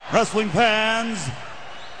Wrestling fans,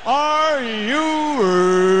 are you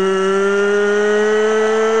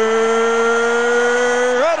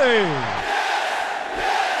ready?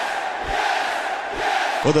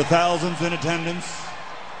 For the thousands in attendance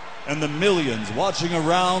and the millions watching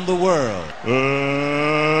around the world,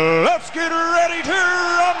 let's get ready to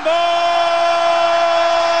rumble!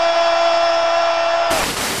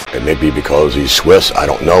 It may be because he's Swiss, I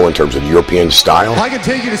don't know, in terms of European style. I can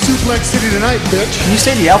take you to Suplex City tonight, bitch. Can you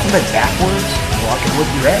say the alphabet backwards? Well, I can whip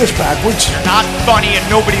your ass backwards. You're not funny and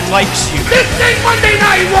nobody likes you. This ain't Monday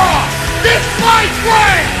Night Raw! This fight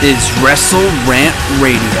way! Is Wrestle Rant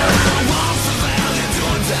Radio.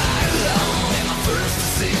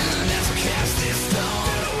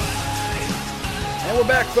 We're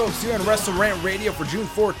back, folks, here on Wrestle Rant Radio for June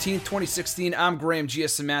 14th, 2016. I'm Graham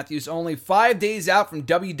GSM Matthews, only 5 days out from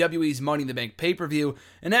WWE's Money in the Bank pay-per-view,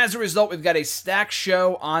 and as a result, we've got a stacked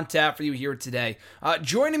show on tap for you here today.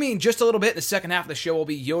 Joining me in just a little bit in the second half of the show will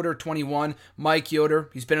be Yoder21, Mike Yoder.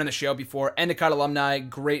 He's been on the show before, Endicott alumni,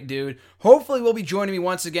 great dude. Hopefully, will be joining me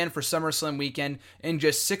once again for SummerSlam weekend in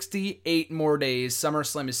just 68 more days.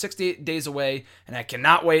 SummerSlam is 68 days away, and I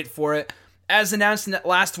cannot wait for it. As announced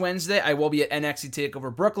last Wednesday, I will be at NXT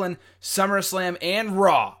TakeOver Brooklyn, SummerSlam, and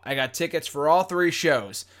Raw. I got tickets for all three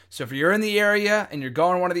shows. So if you're in the area and you're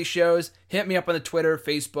going to one of these shows, hit me up on the Twitter,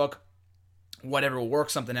 Facebook, whatever, we'll work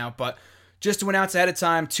something out. But just to announce ahead of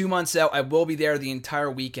time, 2 months out, I will be there the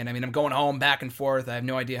entire weekend. I mean, I'm going home back and forth. I have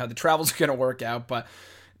no idea how the travel's going to work out, but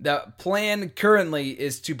the plan currently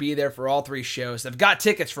is to be there for all three shows. I've got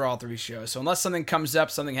tickets for all three shows, so unless something comes up,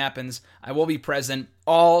 something happens, I will be present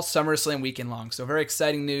all SummerSlam weekend long. So very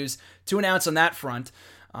exciting news to announce on that front.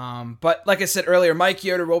 But like I said earlier, Mike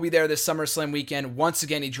Yoder will be there this SummerSlam weekend. Once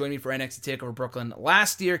again, he joined me for NXT TakeOver Brooklyn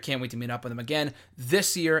last year. Can't wait to meet up with him again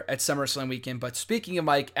this year at SummerSlam weekend. But speaking of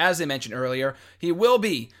Mike, as I mentioned earlier, he will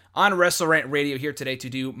be on Wrestle Rant Radio here today to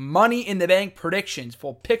do Money in the Bank predictions,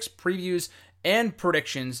 full picks, previews, and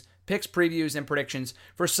predictions, picks, previews, and predictions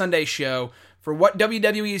for Sunday's show for what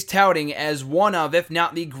WWE is touting as one of, if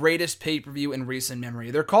not the greatest pay-per-view in recent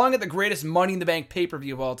memory. They're calling it the greatest Money in the Bank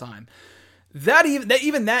pay-per-view of all time. That in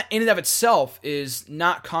and of itself is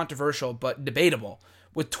not controversial, but debatable.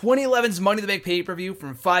 With 2011's Money in the Bank pay-per-view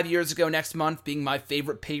from 5 years ago next month being my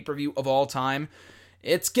favorite pay-per-view of all time,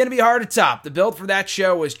 it's going to be hard to top. The build for that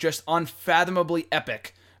show was just unfathomably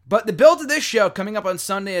epic. But the build to this show coming up on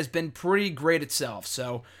Sunday has been pretty great itself,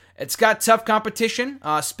 so it's got tough competition.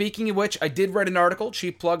 Speaking of which, I did write an article,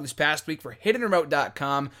 cheap plug, this past week for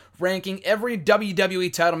HiddenRemote.com, ranking every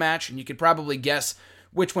WWE title match, and you could probably guess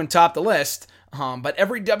which one topped the list, but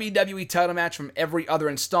every WWE title match from every other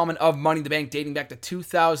installment of Money in the Bank dating back to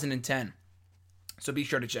 2010. So be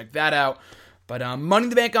sure to check that out. But Money in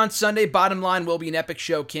the Bank on Sunday, bottom line, will be an epic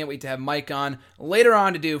show. Can't wait to have Mike on later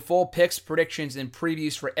on to do full picks, predictions, and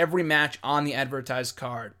previews for every match on the advertised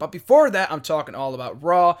card. But before that, I'm talking all about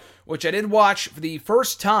Raw, which I did watch for the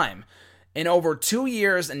first time in over 2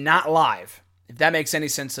 years and not live, if that makes any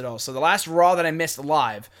sense at all. So the last Raw that I missed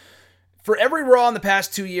live, for every Raw in the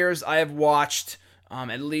past 2 years, I have watched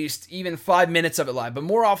at least even 5 minutes of it live. But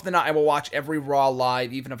more often than not, I will watch every Raw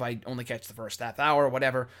live, even if I only catch the first half hour or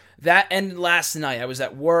whatever. That ended last night. I was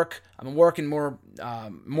at work. I'm working more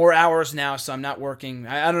hours now, so I'm not working.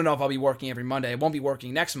 I don't know if I'll be working every Monday. I won't be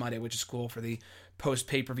working next Monday, which is cool for the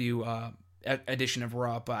post-pay-per-view edition of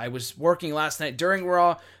Raw. But I was working last night during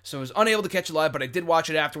Raw, so I was unable to catch it live, but I did watch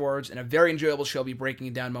it afterwards, and a very enjoyable show. I'll be breaking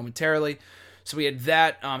it down momentarily. So we had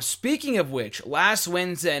that. Speaking of which, last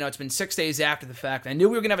Wednesday, I know it's been 6 days after the fact, I knew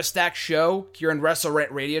we were going to have a stacked show here on Wrestle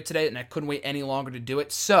Rant Radio today, and I couldn't wait any longer to do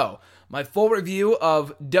it. So, my full review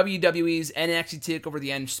of WWE's NXT TakeOver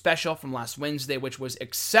The End special from last Wednesday, which was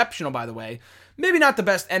exceptional, by the way. Maybe not the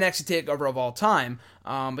best NXT TakeOver of all time,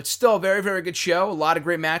 but still a very, very good show. A lot of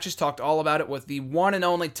great matches. Talked all about it with the one and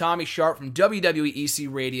only Tommy Sharp from WWE EC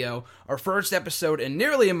Radio. Our first episode in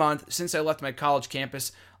nearly a month since I left my college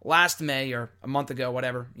campus last May, or a month ago,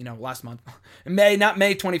 whatever, last month. May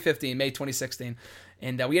 2015, May 2016.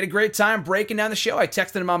 And we had a great time breaking down the show. I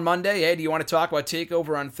texted him on Monday, hey, do you want to talk about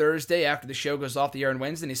TakeOver on Thursday after the show goes off the air on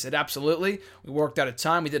Wednesday? And he said, absolutely. We worked out a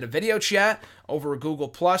time. We did a video chat over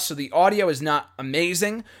Google+, so the audio is not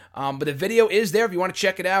amazing, but the video is there if you want to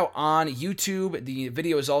check it out on YouTube. The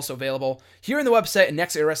video is also available here on the website at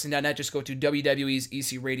nextwrestling.net. Just go to WWE's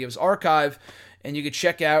EC Radio's archive, and you can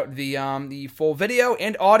check out the full video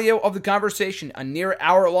and audio of the conversation, a near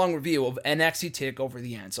hour-long review of NXT TakeOver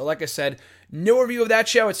The End. So like I said, no review of that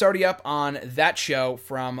show. It's already up on that show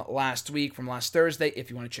from last week, from last Thursday, if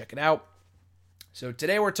you want to check it out. So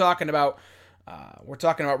today we're talking about We're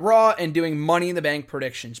talking about Raw and doing Money in the Bank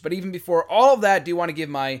predictions. But even before all of that, I do want to give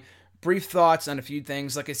my brief thoughts on a few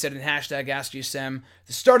things. Like I said in hashtag AskGSM,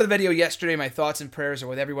 the start of the video yesterday, my thoughts and prayers are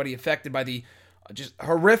with everybody affected by the just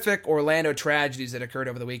horrific Orlando tragedies that occurred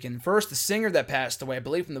over the weekend. First, the singer that passed away, I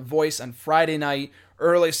believe from The Voice, on Friday night,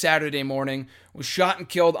 early Saturday morning, was shot and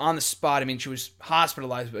killed on the spot. I mean, she was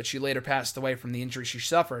hospitalized, but she later passed away from the injury she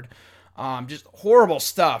suffered. Just horrible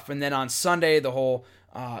stuff. And then on Sunday, the whole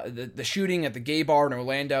the shooting at the gay bar in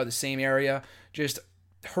Orlando, the same area, just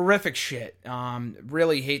horrific shit.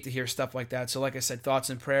 Really hate to hear stuff like that. So like I said, thoughts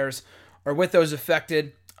and prayers are with those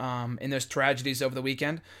affected in those tragedies over the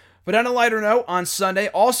weekend. But on a lighter note, on Sunday,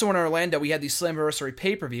 also in Orlando, we had the Slammiversary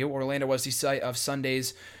pay-per-view. Orlando was the site of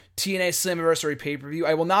Sunday's TNA Slammiversary pay-per-view.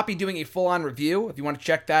 I will not be doing a full-on review. If you want to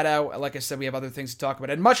check that out, like I said, we have other things to talk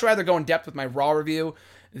about. I'd much rather go in depth with my Raw review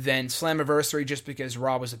than Slammiversary, just because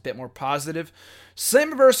Raw was a bit more positive.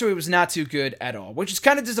 Slammiversary was not too good at all, which is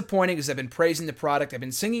kind of disappointing because I've been praising the product. I've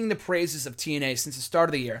been singing the praises of TNA since the start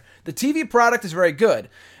of the year. The TV product is very good,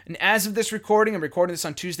 and as of this recording, I'm recording this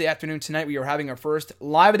on Tuesday afternoon tonight, we are having our first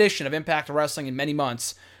live edition of Impact Wrestling in many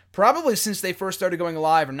months, probably since they first started going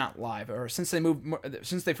live, or not live, or since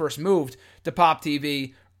they first moved to Pop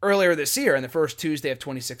TV earlier this year, on the first Tuesday of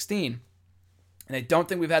 2016. And I don't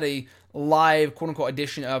think we've had a live, quote-unquote,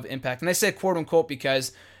 edition of Impact. And I say quote-unquote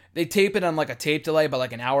because they tape it on like a tape delay by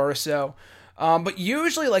like an hour or so. But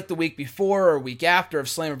usually like the week before or week after of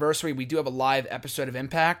Slammiversary, we do have a live episode of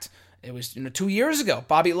Impact. It was 2 years ago.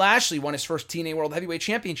 Bobby Lashley won his first TNA World Heavyweight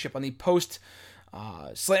Championship on the post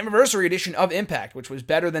Slammiversary edition of Impact, which was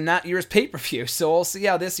better than that year's pay-per-view. So we'll see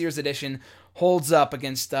how this year's edition holds up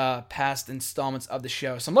against past installments of the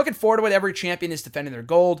show. So I'm looking forward to it. Every champion is defending their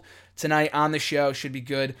gold tonight on the show. Should be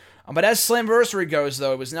good. But as Slammiversary goes,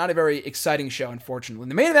 though, it was not a very exciting show, unfortunately.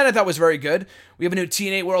 The main event I thought was very good. We have a new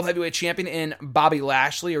TNA World Heavyweight Champion in Bobby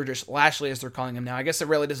Lashley, or just Lashley as they're calling him now. I guess it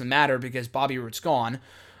really doesn't matter because Bobby Roode's gone.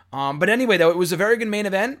 But anyway, though, it was a very good main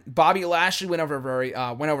event. Bobby Lashley went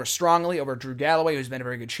over strongly over Drew Galloway, who's been a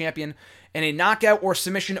very good champion, in a knockout or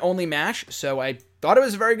submission only match. So I thought it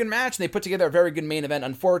was a very good match, and they put together a very good main event.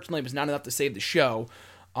 Unfortunately, it was not enough to save the show.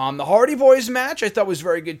 The Hardy Boys match I thought was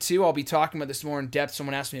very good too. I'll be talking about this more in depth.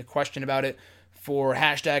 Someone asked me a question about it for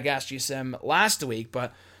hashtag AskGSM last week,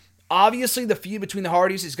 but obviously the feud between the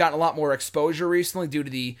Hardys has gotten a lot more exposure recently due to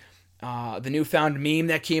the newfound meme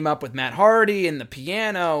that came up with Matt Hardy and the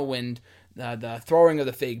piano and the throwing of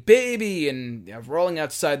the fake baby and rolling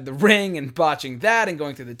outside the ring and botching that and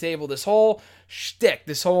going through the table. This whole shtick,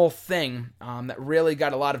 this whole thing that really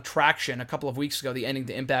got a lot of traction a couple of weeks ago, the ending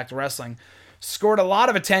to Impact Wrestling, scored a lot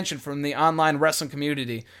of attention from the online wrestling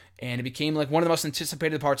community, and it became like one of the most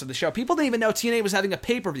anticipated parts of the show. People didn't even know TNA was having a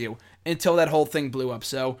pay-per-view until that whole thing blew up,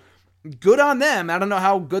 so good on them. I don't know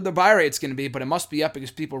how good the buy rate's going to be, but it must be up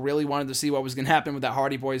because people really wanted to see what was going to happen with that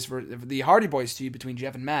Hardy Boys feud between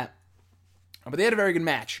Jeff and Matt. But they had a very good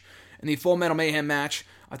match. In the Full Metal Mayhem match,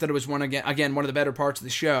 I thought it was one of the better parts of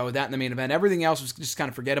the show, that and the main event. Everything else was just kind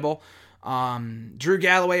of forgettable. Drew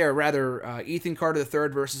Galloway, or rather Ethan Carter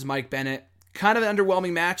III versus Mike Bennett. Kind of an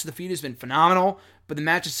underwhelming match. The feud has been phenomenal, but the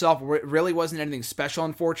match itself really wasn't anything special,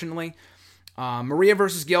 unfortunately. Maria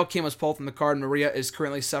versus Gail Kim was pulled from the card. Maria is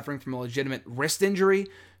currently suffering from a legitimate wrist injury,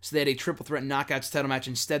 so they had a triple threat knockouts title match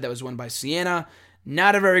instead that was won by Sienna.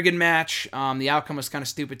 Not a very good match. The outcome was kind of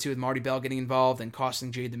stupid too, with Marty Bell getting involved and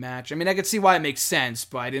costing Jade the match. I mean, I could see why it makes sense,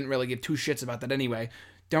 but I didn't really give two shits about that anyway.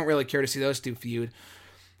 Don't really care to see those two feud.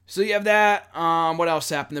 So you have that. What else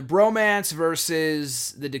happened? The Bromance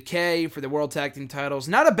versus the Decay for the World Tag Team titles.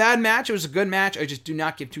 Not a bad match. It was a good match. I just do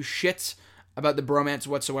not give two shits about the Bromance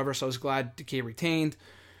whatsoever, so I was glad Decay retained.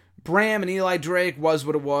 Bram and Eli Drake was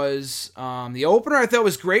what it was. The opener I thought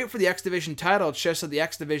was great for the X Division title. It's just that the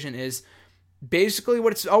X Division is basically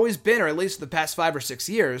what it's always been, or at least for the past 5 or 6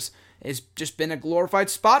 years, it's just been a glorified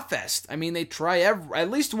spot fest. I mean, they try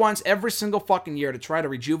at least once every single fucking year to try to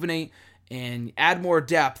rejuvenate and add more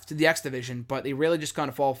depth to the X Division, but they really just kind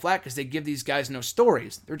of fall flat because they give these guys no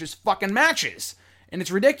stories. They're just fucking matches, and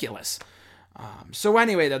it's ridiculous. So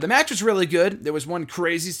anyway, though, the match was really good. There was one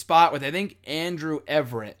crazy spot with, I think, Andrew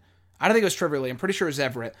Everett. I don't think it was Trevor Lee. I'm pretty sure it was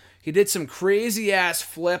Everett. He did some crazy-ass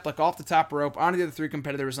flip, like off the top rope, onto the other 3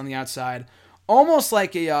 competitors on the outside. Almost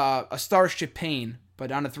like a Starship Pain,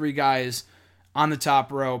 but onto 3 guys on the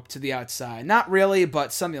top rope to the outside. Not really,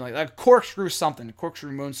 but something like that. Corkscrew something.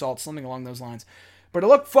 Corkscrew moonsault, something along those lines. But it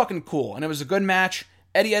looked fucking cool, and it was a good match.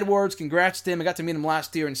 Eddie Edwards, congrats to him. I got to meet him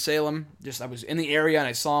last year in Salem. I was in the area, and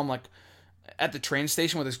I saw him like at the train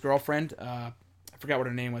station with his girlfriend. I forgot what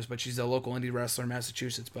her name was, but she's a local indie wrestler in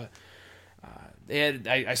Massachusetts. But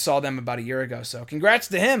I saw them about a year ago, so congrats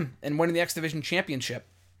to him and winning the X Division Championship.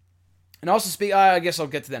 And also I guess I'll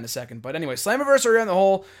get to that in a second. But anyway, Slammiversary on the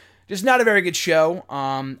whole, just not a very good show.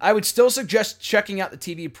 I would still suggest checking out the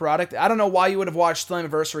TV product. I don't know why you would have watched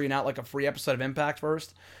Slammiversary and not like a free episode of Impact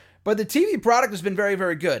first. But the TV product has been very,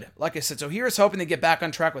 very good. Like I said, so here's hoping to get back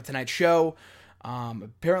on track with tonight's show.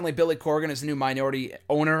 Apparently Billy Corgan is the new minority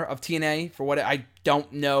owner of TNA. For what I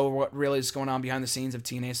don't know what really is going on behind the scenes of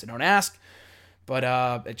TNA, so don't ask. But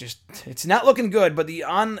it's not looking good. But the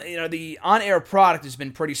on-air product has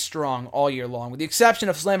been pretty strong all year long, with the exception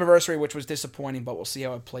of Slammiversary, which was disappointing. But we'll see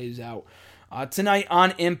how it plays out tonight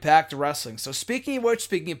on Impact Wrestling. So speaking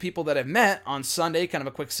of people that I've met on Sunday, kind of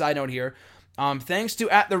a quick side note here. Thanks to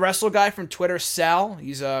 @TheWrestleGuy from Twitter, Sal.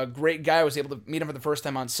 He's a great guy. I was able to meet him for the first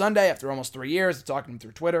time on Sunday after almost 3 years, talking to him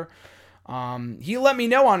through Twitter. He let me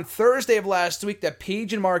know on Thursday of last week that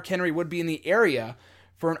Paige and Mark Henry would be in the area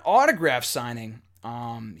for an autograph signing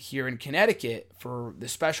here in Connecticut for the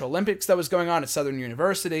Special Olympics that was going on at Southern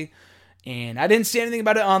University. And I didn't see anything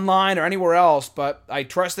about it online or anywhere else, but I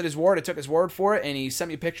trusted his word. I took his word for it, and he sent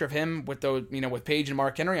me a picture of him with with Paige and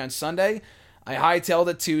Mark Henry on Sunday. I hightailed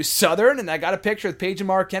it to Southern, and I got a picture with Paige and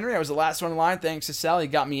Mark Henry. I was the last one in line, thanks to Sal. He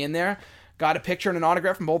got me in there. Got a picture and an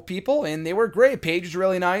autograph from both people, and they were great. Paige was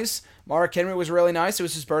really nice. Mark Henry was really nice. It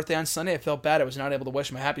was his birthday on Sunday. I felt bad I was not able to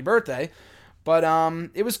wish him a happy birthday. But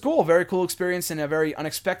it was cool. Very cool experience and a very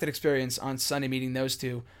unexpected experience on Sunday meeting those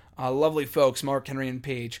two lovely folks, Mark Henry and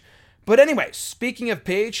Paige. But anyway, speaking of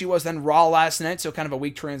Paige, she was then Raw last night, so kind of a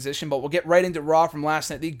weak transition. But we'll get right into Raw from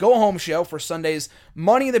last night, the go-home show for Sunday's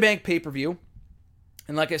Money in the Bank pay-per-view.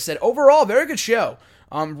 And like I said, overall, very good show.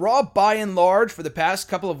 Raw, by and large, for the past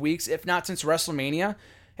couple of weeks, if not since WrestleMania,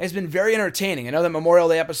 has been very entertaining. I know that Memorial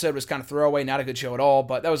Day episode was kind of throwaway, not a good show at all,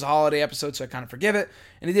 but that was a holiday episode, so I kind of forgive it.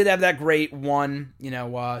 And he did have that great one,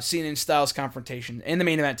 Cena and Styles confrontation. And the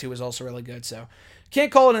main event, too, was also really good, so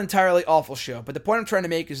can't call it an entirely awful show. But the point I'm trying to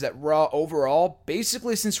make is that Raw, overall,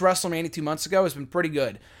 basically since WrestleMania 2 months ago, has been pretty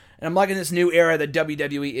good. And I'm liking this new era that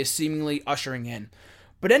WWE is seemingly ushering in.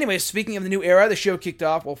 But anyway, speaking of the new era, the show kicked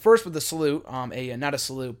off, well, first with a salute, not a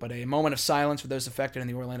salute, but a moment of silence for those affected in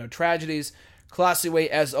the Orlando tragedies. Classy way,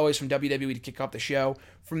 as always, from WWE to kick off the show.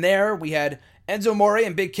 From there, we had Enzo Amore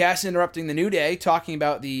and Big Cass interrupting the New Day, talking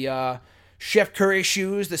about the Chef Curry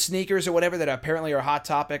shoes, the sneakers or whatever that apparently are a hot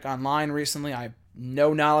topic online recently. I have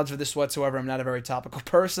no knowledge of this whatsoever. I'm not a very topical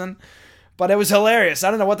person. But it was hilarious.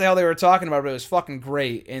 I don't know what the hell they were talking about, but it was fucking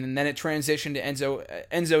great. And then it transitioned to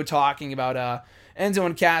Enzo talking about Enzo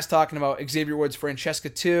and Cass talking about Xavier Woods' Francesca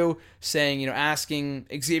 2, saying, asking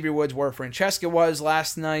Xavier Woods where Francesca was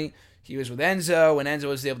last night. He was with Enzo, and Enzo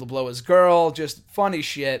was able to blow his girl. Just funny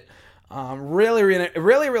shit. Really,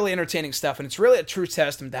 really entertaining stuff. And it's really a true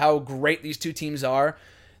testament to how great these two teams are,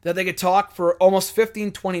 that they could talk for almost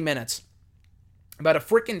 15, 20 minutes about a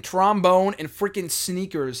freaking trombone and freaking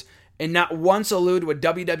sneakers and not once allude to a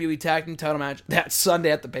WWE Tag Team title match that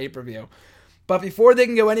Sunday at the pay-per-view. But before they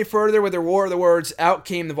can go any further with their war of the words, out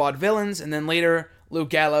came the Vaudevillains, and then later Luke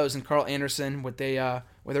Gallows and Carl Anderson with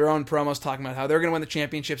their own promos talking about how they're going to win the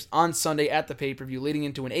championships on Sunday at the pay-per-view, leading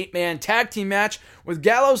into an 8-man tag team match with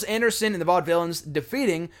Gallows, Anderson, and the Vaudevillains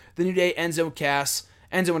defeating the New Day, Enzo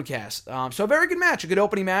and Cass. So a very good match, a good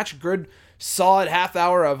opening match, good solid half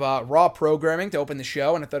hour of Raw programming to open the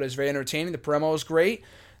show, and I thought it was very entertaining. The promo was great.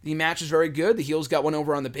 The match is very good. The heels got one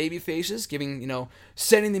over on the baby faces,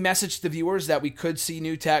 sending the message to the viewers that we could see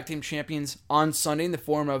new tag team champions on Sunday in the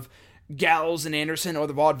form of Gallows and Anderson or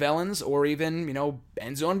the Vaudevillains, or even,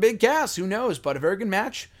 Enzo and Big Cass. Who knows? But a very good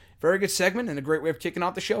match, very good segment, and a great way of kicking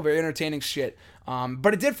off the show. Very entertaining shit.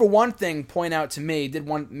 But it did, for one thing, point out to me,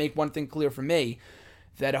 make one thing clear for me,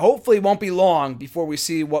 that hopefully it won't be long before we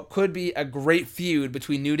see what could be a great feud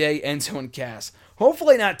between New Day, Enzo, and Cass.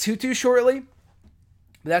 Hopefully not too shortly.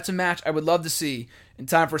 But that's a match I would love to see in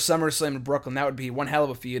time for SummerSlam in Brooklyn. That would be one hell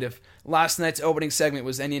of a feud if last night's opening segment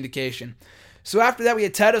was any indication. So after that, we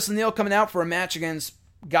had Titus O'Neil coming out for a match against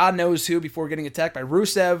God knows who before getting attacked by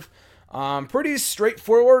Rusev. Pretty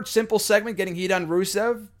straightforward, simple segment, getting heat on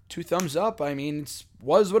Rusev. 2 thumbs up. I mean, it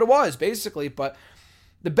was what it was, basically. But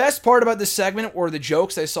the best part about this segment were the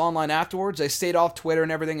jokes I saw online afterwards. I stayed off Twitter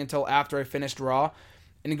and everything until after I finished Raw.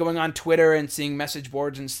 And going on Twitter and seeing message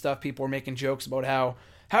boards and stuff, people were making jokes about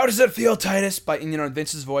how does it feel, Titus? In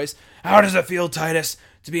Vince's voice, how does it feel, Titus,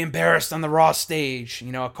 to be embarrassed on the Raw stage? A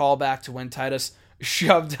callback to when Titus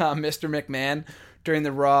shoved Mr. McMahon during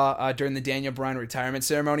the Daniel Bryan retirement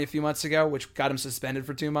ceremony a few months ago, which got him suspended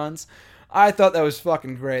for 2 months. I thought that was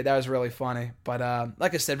fucking great. That was really funny. But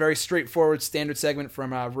like I said, very straightforward, standard segment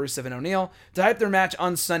from Rusev and O'Neil to hype their match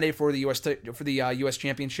on Sunday for the U.S.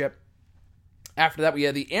 Championship. After that, we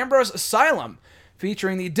had the Ambrose Asylum,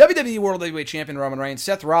 featuring the WWE World Heavyweight Champion Roman Reigns,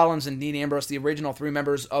 Seth Rollins, and Dean Ambrose, the original 3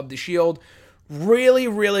 members of The Shield. Really,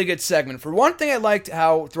 really good segment. For one thing, I liked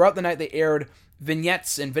how throughout the night they aired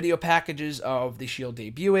vignettes and video packages of The Shield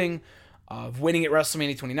debuting, of winning at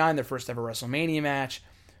WrestleMania 29, their first ever WrestleMania match,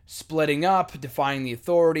 splitting up, defying the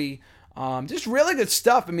Authority. Just really good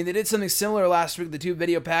stuff. I mean, they did something similar last week, the 2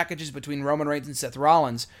 video packages between Roman Reigns and Seth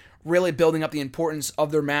Rollins, really building up the importance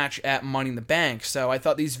of their match at Money in the Bank. So I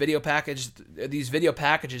thought these video packages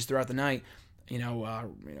throughout the night,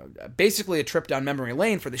 basically a trip down memory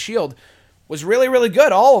lane for The Shield, was really, really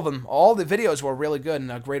good. All of them, all the videos were really good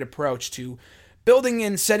and a great approach to building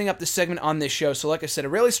and setting up the segment on this show. So like I said, a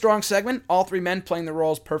really strong segment, all 3 men playing their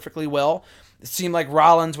roles perfectly well. It seemed like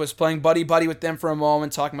Rollins was playing buddy-buddy with them for a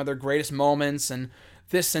moment, talking about their greatest moments and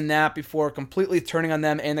this and that before completely turning on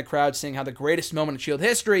them and the crowd, saying how the greatest moment in Shield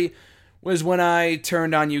history was when I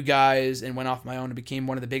turned on you guys and went off my own and became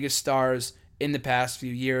one of the biggest stars in the past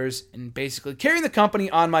few years, and basically carrying the company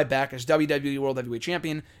on my back as WWE World Heavyweight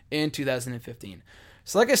Champion in 2015.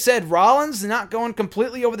 So like I said, Rollins not going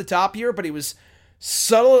completely over the top here, but he was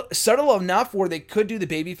subtle enough where they could do the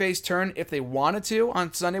babyface turn if they wanted to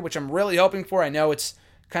on Sunday, which I'm really hoping for. I know it's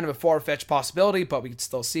kind of a far-fetched possibility, but we could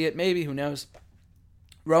still see it, maybe, who knows.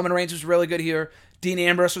 Roman Reigns was really good here. Dean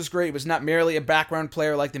Ambrose was great. He was not merely a background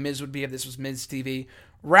player like The Miz would be if this was Miz TV.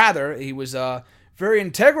 Rather, he was a very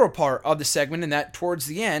integral part of the segment, and that towards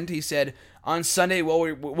the end, he said, on Sunday,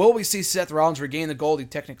 will we see Seth Rollins regain the gold he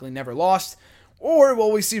technically never lost? Or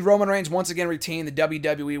will we see Roman Reigns once again retain the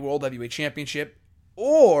WWE World Heavyweight Championship?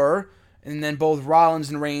 Or, and then both Rollins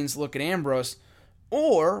and Reigns look at Ambrose,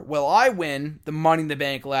 or will I win the Money in the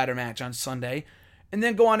Bank ladder match on Sunday and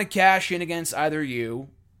then go on to cash in against either you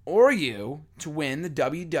or you to win the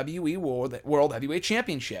WWE World Heavyweight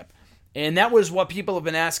Championship? And that was what people have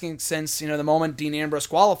been asking since, the moment Dean Ambrose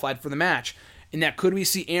qualified for the match. And that could we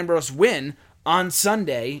see Ambrose win on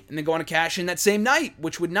Sunday and then go on to cash in that same night,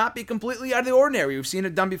 which would not be completely out of the ordinary. We've seen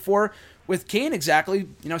it done before with Kane exactly,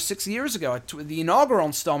 6 years ago, the inaugural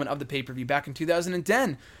installment of the pay-per-view back in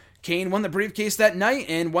 2010. Kane won the briefcase that night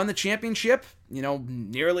and won the championship,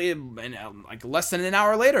 nearly less than an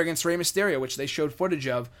hour later against Rey Mysterio, which they showed footage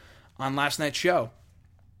of on last night's show.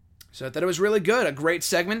 So I thought it was really good, a great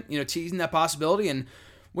segment, teasing that possibility. And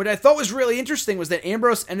what I thought was really interesting was that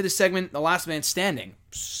Ambrose ended the segment the last man standing.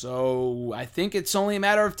 So I think it's only a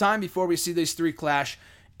matter of time before we see these 3 clash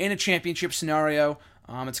in a championship scenario.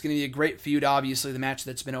 It's going to be a great feud, obviously, the match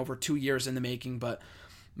that's been over 2 years in the making, but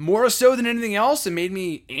more so than anything else, it made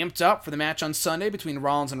me amped up for the match on Sunday between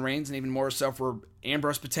Rollins and Reigns, and even more so for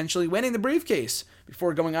Ambrose potentially winning the briefcase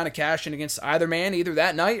before going on to cash in against either man, either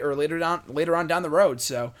that night or later on down the road.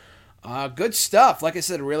 So, good stuff. Like I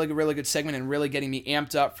said, a really good segment and really getting me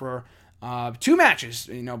amped up for 2 matches.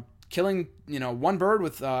 Killing one bird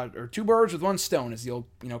with or 2 birds with 1 stone is the old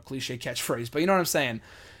cliche catchphrase, but you know what I'm saying.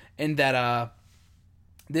 And that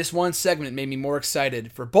this one segment made me more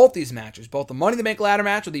excited for both these matches, both the Money in the Bank ladder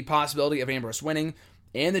match with the possibility of Ambrose winning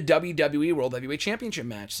and the WWE World Heavyweight Championship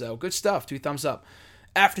match. So good stuff. 2 thumbs up.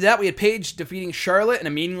 After that, we had Paige defeating Charlotte in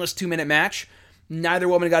a meaningless 2-minute match. Neither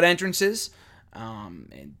woman got entrances.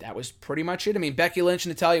 And that was pretty much it. I mean, Becky Lynch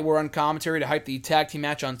and Natalya were on commentary to hype the tag team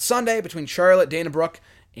match on Sunday between Charlotte, Dana Brooke,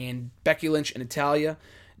 and Becky Lynch and Natalya.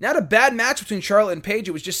 Not a bad match between Charlotte and Paige.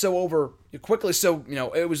 It was just so over quickly. So,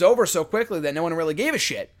 it was over so quickly that no one really gave a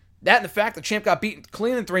shit. That and the fact the champ got beaten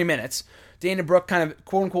clean in 3 minutes. Dana Brooke kind of,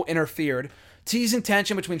 quote-unquote, interfered. Teasing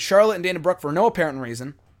tension between Charlotte and Dana Brooke for no apparent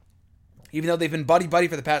reason, even though they've been buddy-buddy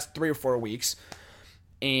for the past 3 or 4 weeks.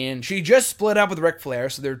 And she just split up with Ric Flair,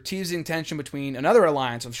 so they're teasing tension between another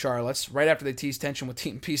alliance of Charlotte's, right after they teased tension with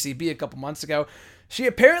Team PCB a couple months ago. She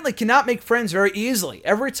apparently cannot make friends very easily.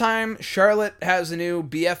 Every time Charlotte has a new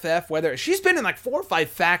BFF, whether she's been in 4 or 5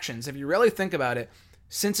 factions, if you really think about it,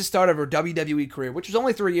 since the start of her WWE career, which was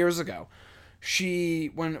only 3 years ago.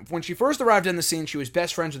 When she first arrived on the scene, she was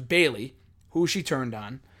best friends with Bayley, who she turned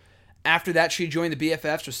on. After that, she joined the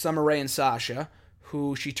BFFs with Summer Rae and Sasha,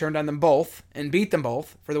 who she turned on them both and beat them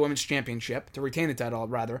both for the Women's Championship, to retain the title,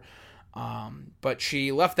 rather. But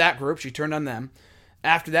she left that group. She turned on them.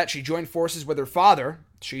 After that, she joined forces with her father.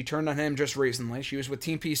 She turned on him just recently. She was with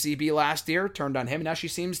Team PCB last year, turned on him. Now she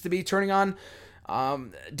seems to be turning on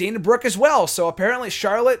Dana Brooke as well. So apparently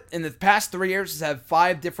Charlotte, in the past 3 years, has had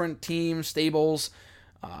 5 different teams, stables,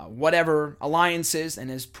 alliances, and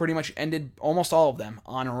has pretty much ended almost all of them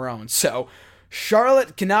on her own. So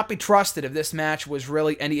Charlotte cannot be trusted if this match was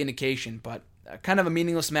really any indication, but kind of a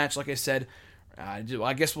meaningless match, like I said.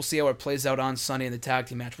 I guess we'll see how it plays out on Sunday in the tag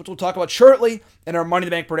team match, which we'll talk about shortly in our Money in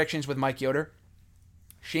the Bank predictions with Mike Yoder.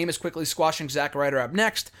 Sheamus quickly squashing Zack Ryder up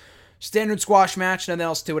next. Standard squash match, nothing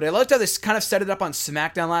else to it. I liked how they kind of set it up on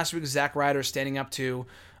SmackDown last week. Zack Ryder standing up to,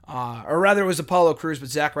 or rather it was Apollo Crews, but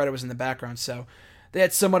Zack Ryder was in the background. So they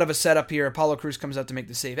had somewhat of a setup here. Apollo Crews comes out to make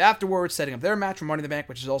the save afterwards, setting up their match for Money in the Bank,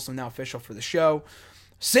 which is also now official for the show.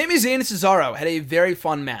 Sami Zayn and Cesaro had a very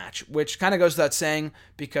fun match, which kind of goes without saying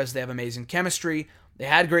because they have amazing chemistry. They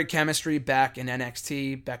had great chemistry back in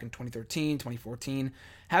NXT, back in 2013, 2014,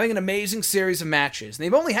 having an amazing series of matches. And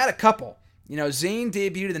they've only had a couple. You know, Zayn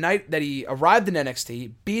debuted the night that he arrived in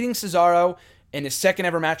NXT, beating Cesaro in his second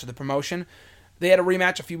ever match of the promotion. They had a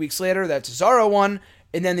rematch a few weeks later that Cesaro won,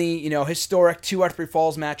 and then the, historic 2 out of 3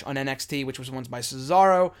 falls match on NXT, which was won by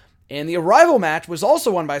Cesaro. And the Arrival match was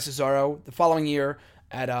also won by Cesaro the following year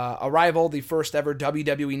at Arrival, the first ever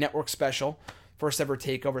WWE Network special, first ever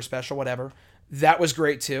TakeOver special, whatever. That was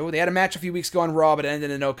great too. They had a match a few weeks ago on Raw, but it ended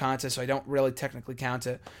in a no contest, so I don't really technically count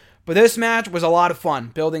it. But this match was a lot of fun,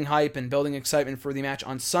 building hype and building excitement for the match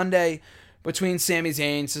on Sunday between Sami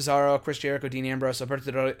Zayn, Cesaro, Chris Jericho, Dean Ambrose,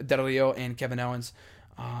 Alberto Del Rio, and Kevin Owens.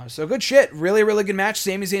 So good shit. Really, really good match.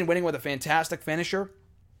 Sami Zayn winning with a fantastic finisher.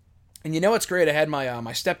 And you know what's great? I had my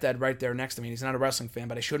stepdad right there next to me. He's not a wrestling fan,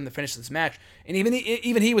 but I showed him the finish of this match. And even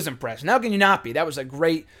he was impressed. And how can you not be? That was a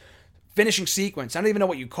great finishing sequence. I don't even know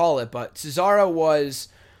what you call it, but Cesaro was...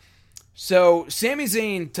 So Sami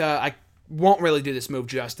Zayn, I won't really do this move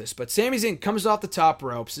justice, but Sami Zayn comes off the top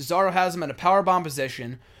rope. Cesaro has him in a powerbomb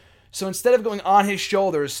position. So instead of going on his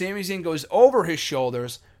shoulders, Sami Zayn goes over his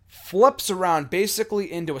shoulders, flips around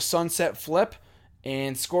basically into a sunset flip,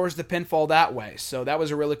 and scores the pinfall that way. So that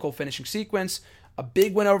was a really cool finishing sequence. A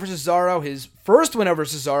big win over Cesaro, his first win over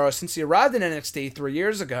Cesaro since he arrived in NXT 3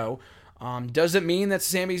 years ago. Does it mean that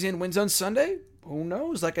Sami Zayn wins on Sunday? Who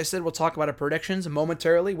knows? Like I said, we'll talk about our predictions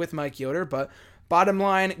momentarily with Mike Yoder, but bottom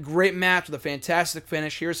line, great match with a fantastic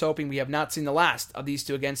finish. Here's hoping we have not seen the last of these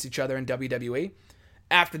two against each other in WWE.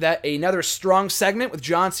 After that, another strong segment with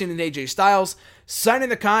John Cena and AJ Styles signing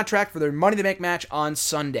the contract for their Money in the Bank match on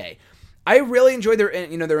Sunday. I really enjoyed their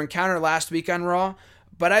encounter last week on Raw,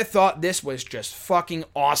 but I thought this was just fucking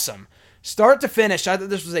awesome. Start to finish, I thought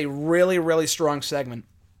this was a really, really strong segment.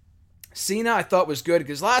 Cena, I thought, was good,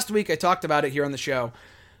 because last week I talked about it here on the show,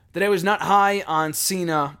 that I was not high on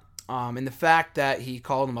Cena in the fact that he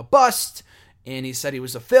called him a bust, and he said he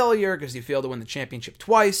was a failure because he failed to win the championship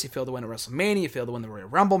twice, he failed to win at WrestleMania, he failed to win the Royal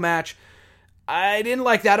Rumble match. I didn't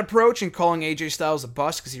like that approach in calling AJ Styles a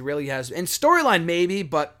bust, because he really has, in storyline maybe,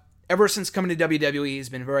 but ever since coming to WWE, he's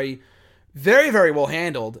been very, very, very well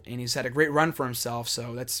handled, and he's had a great run for himself,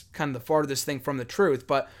 so that's kind of the farthest thing from the truth.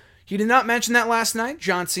 But he did not mention that last night,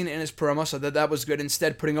 John Cena, in his promo, so that was good.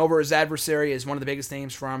 Instead, putting over his adversary as one of the biggest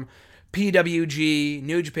names from PWG,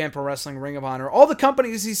 New Japan Pro Wrestling, Ring of Honor, all the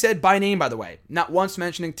companies he said by name, by the way, not once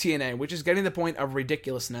mentioning TNA, which is getting to the point of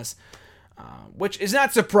ridiculousness, which is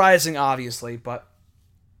not surprising, obviously, but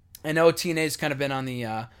I know TNA's kind of been on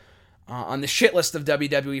the shit list of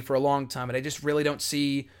WWE for a long time, but I just really don't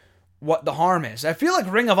see what the harm is. I feel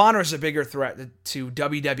like Ring of Honor is a bigger threat to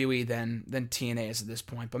WWE than TNA is at this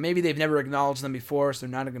point, but maybe they've never acknowledged them before, so they're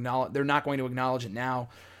not going to acknowledge it now.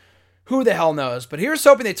 Who the hell knows? But here's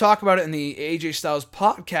hoping they talk about it in the AJ Styles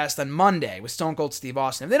podcast on Monday with Stone Cold Steve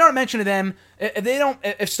Austin. If they don't mention it then,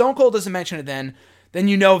 if Stone Cold doesn't mention it then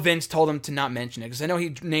you know Vince told him to not mention it, because I know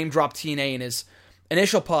he name dropped TNA in his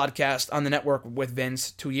initial podcast on the network with Vince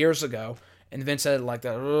 2 years ago, and Vince had like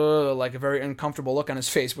a very uncomfortable look on his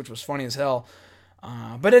face, which was funny as hell.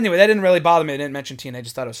 But anyway, that didn't really bother me. I didn't mention TNA, I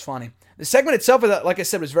just thought it was funny. The segment itself, like I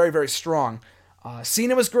said, was very, very strong.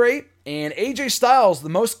 Cena was great, and AJ Styles, the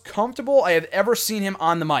most comfortable I have ever seen him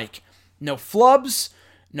on the mic. No flubs,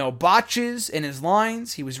 no botches in his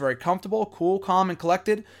lines. He was very comfortable, cool, calm, and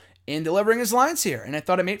collected in delivering his lines here, and I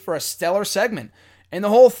thought it made for a stellar segment. And the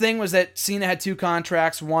whole thing was that Cena had 2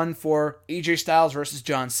 contracts, one for AJ Styles versus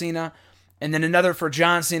John Cena, and then another for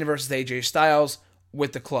John Cena versus AJ Styles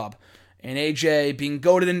with the club. And AJ being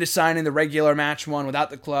goaded into signing the regular match one without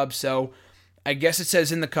the club, so I guess it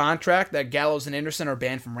says in the contract that Gallows and Anderson are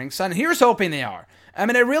banned from ringside, and here's hoping they are. I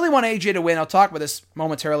mean, I really want AJ to win. I'll talk about this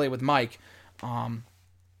momentarily with Mike. And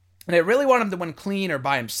I really want him to win clean or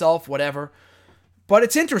by himself, whatever. But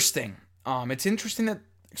it's interesting. It's interesting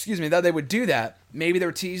that they would do that. Maybe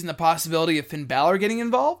they're teasing the possibility of Finn Balor getting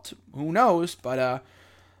involved. Who knows? But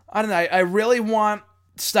I don't know. I really want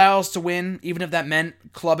Styles to win, even if that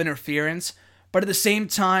meant club interference. But at the same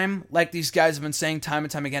time, like these guys have been saying time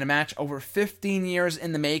and time again, a match over 15 years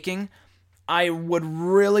in the making, I would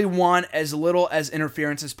really want as little as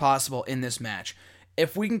interference as possible in this match.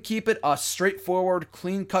 If we can keep it a straightforward,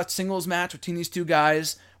 clean-cut singles match between these two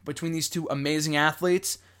guys, between these two amazing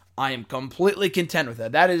athletes, I am completely content with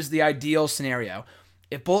that. That is the ideal scenario.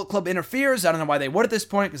 If Bullet Club interferes, I don't know why they would at this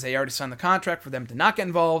point, because they already signed the contract for them to not get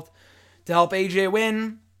involved. To help AJ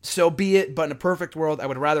win, so be it. But in a perfect world, I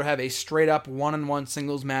would rather have a straight-up one-on-one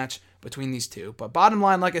singles match between these two. But bottom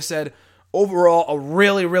line, like I said, overall, a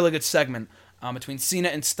really, really good segment between Cena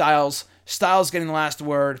and Styles. Styles getting the last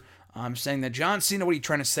word. Saying that, John Cena, what are you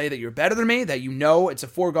trying to say? That you're better than me? That you know it's a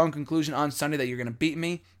foregone conclusion on Sunday that you're going to beat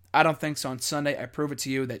me? I don't think so. On Sunday, I prove it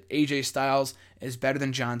to you that AJ Styles is better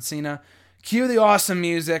than John Cena. Cue the awesome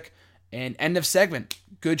music, and end of segment.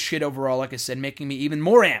 Good shit overall, like I said, making me even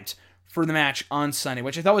more amped for the match on Sunday,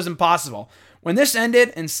 which I thought was impossible. When this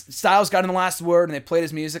ended and Styles got in the last word and they played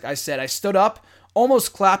his music, I stood up,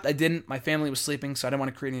 almost clapped. I didn't. My family was sleeping, so I didn't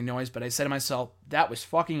want to create any noise, but I said to myself, that was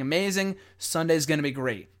fucking amazing. Sunday's going to be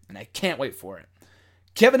great, and I can't wait for it.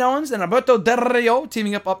 Kevin Owens and Alberto Del Rio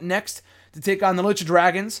teaming up next to take on the Lucha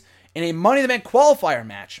Dragons in a Money in the Bank qualifier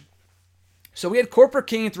match. So we had Corporate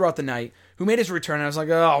King throughout the night, who made his return. I was like,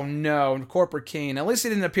 oh no, Corporate King. At least he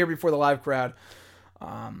didn't appear before the live crowd.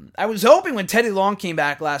 I was hoping when Teddy Long came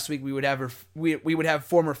back last week, we would have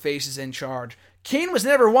former faces in charge. Kane was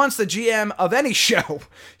never once the GM of any show.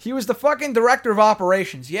 He was the fucking director of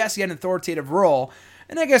operations. Yes, he had an authoritative role,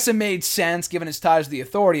 and I guess it made sense given his ties to the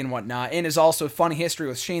Authority and whatnot, and his also funny history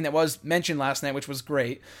with Shane that was mentioned last night, which was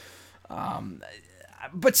great.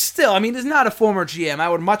 But still, I mean, he's not a former GM. I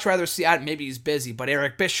would much rather see, maybe he's busy, but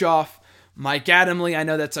Eric Bischoff, Mike Adamle, I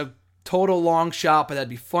know that's a total long shot, but that'd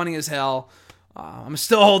be funny as hell. I'm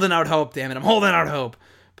still holding out hope, damn it. I'm holding out hope.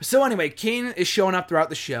 But so anyway, Kane is showing up throughout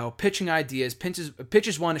the show, pitching ideas,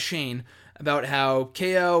 pitches one to Shane about how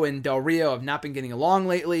KO and Del Rio have not been getting along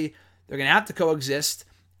lately. They're going to have to coexist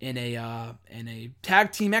in a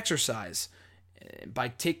tag team exercise by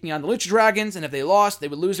taking on the Lucha Dragons, and if they lost, they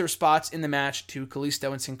would lose their spots in the match to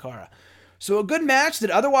Kalisto and Sin Cara. So a good match that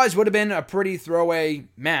otherwise would have been a pretty throwaway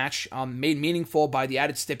match, made meaningful by the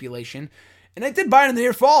added stipulation. And I did buy it in the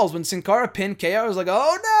near falls when Sin Cara pinned KO. I was like,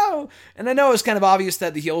 oh no! And I know it was kind of obvious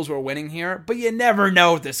that the heels were winning here, but you never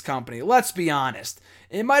know with this company. Let's be honest.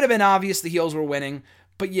 It might have been obvious the heels were winning,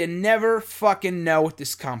 but you never fucking know with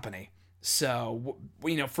this company. So,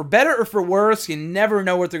 for better or for worse, you never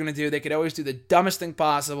know what they're going to do. They could always do the dumbest thing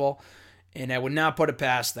possible, and I would not put it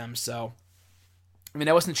past them. So,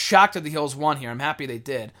 I wasn't shocked that the heels won here. I'm happy they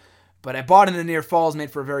did. But I bought in the near falls, made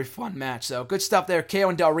for a very fun match. So, good stuff there. KO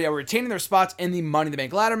and Del Rio retaining their spots in the Money in the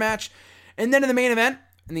Bank ladder match. And then in the main event,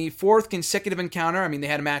 in the fourth consecutive encounter, they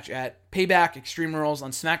had a match at Payback, Extreme Rules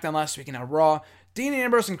on SmackDown last week and now Raw. Dean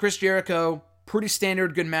Ambrose and Chris Jericho, pretty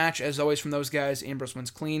standard, good match, as always, from those guys. Ambrose wins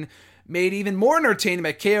clean. Made even more entertaining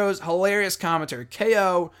by KO's hilarious commentary.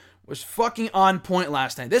 KO was fucking on point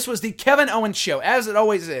last night. This was the Kevin Owens show, as it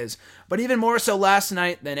always is, but even more so last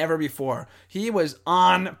night than ever before. He was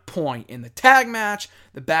on point in the tag match,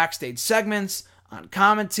 the backstage segments, on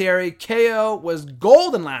commentary. KO was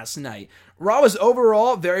golden last night. Raw was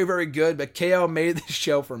overall very, very good, but KO made the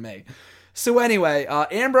show for me. So anyway,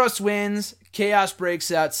 Ambrose wins, chaos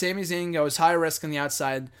breaks out, Sami Zayn goes high risk on the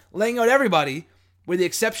outside, laying out everybody, with the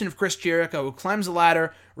exception of Chris Jericho, who climbs the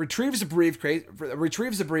ladder, retrieves the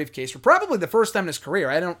briefcase for probably the first time in his career.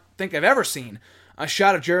 I don't think I've ever seen a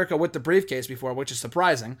shot of Jericho with the briefcase before, which is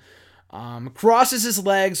surprising. Crosses his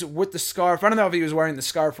legs with the scarf. I don't know if he was wearing the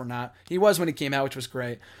scarf or not. He was when he came out, which was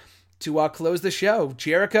great. To close the show,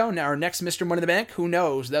 Jericho, now our next Mr. Money in the Bank, who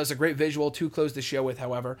knows? That was a great visual to close the show with,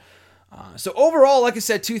 however. So overall, like I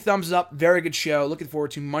said, 2 thumbs up. Very good show. Looking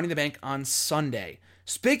forward to Money in the Bank on Sunday.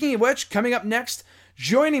 Speaking of which, coming up next,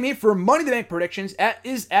 joining me for Money in the Bank predictions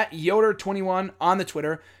is at Yoder21 on the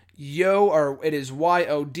Twitter. It is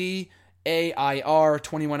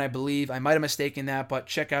YODAIR21, I believe. I might have mistaken that, but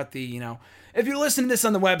check out the, if you're listening to this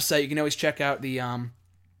on the website, you can always check out the,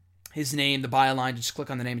 his name, the byline. Just click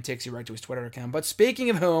on the name, it takes you right to his Twitter account. But speaking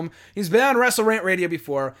of whom, he's been on Wrestle Rant Radio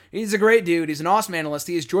before. He's a great dude. He's an awesome analyst.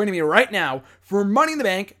 He is joining me right now for Money in the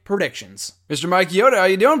Bank predictions. Mr. Mike Yoder, how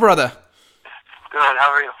you doing, brother? Good,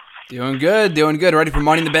 how are you? Doing good. Ready for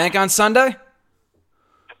Money in the Bank on Sunday?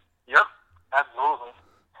 Yep, absolutely.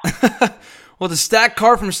 Well, the stacked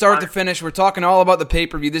card from start to finish. We're talking all about the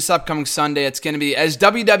pay-per-view this upcoming Sunday. It's going to be, as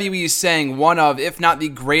WWE is saying, one of, if not the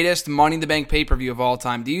greatest Money in the Bank pay-per-view of all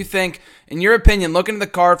time. Do you think, in your opinion, looking at the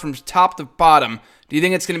card from top to bottom, do you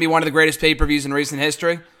think it's going to be one of the greatest pay-per-views in recent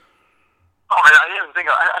history? Oh, I didn't think,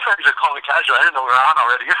 I thought you were just calling me casual. I didn't know we were on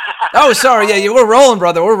already. Oh, sorry. Yeah, we're rolling,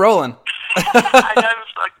 brother. We're rolling. I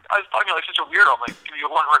was talking like such a weirdo. I'm like, give you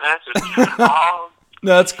a one-word answer.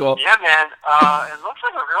 No, that's cool. Yeah, man. It looks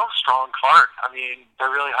like a real strong card. They're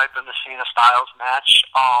really hyping the Cena Styles match.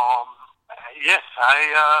 I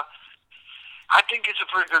I think it's a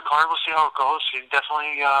pretty good card. We'll see how it goes.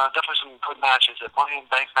 Definitely some good matches. The Money in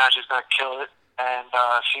the Bank match is going to kill it, and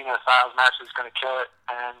Cena Styles match is going to kill it.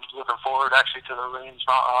 And looking forward actually to the Reigns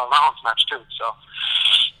Rollins match too. So.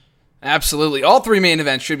 Absolutely. All three main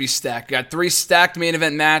events should be stacked. Got 3 stacked main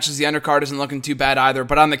event matches. The undercard isn't looking too bad either.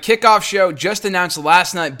 But on the kickoff show, just announced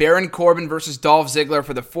last night, Baron Corbin versus Dolph Ziggler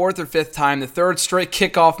for the 4th or 5th time. The 3rd straight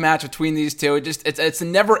kickoff match between these two. It's a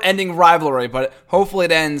never-ending rivalry, but hopefully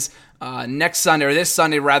it ends next Sunday, or this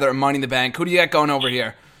Sunday rather, at Money in the Bank. Who do you got going over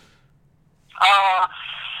here?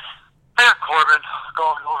 Baron Corbin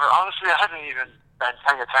going over. Honestly, I haven't even been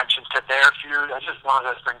paying attention to their feud. I just know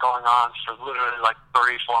that it's been going on for literally like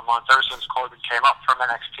 3-4 months, ever since Corbin came up from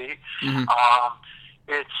NXT. Mm-hmm.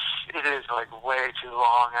 It is like way too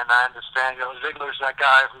long, and I understand, Ziggler's that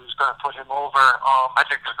guy who's going to put him over. I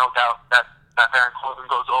think there's no doubt that Baron Corbin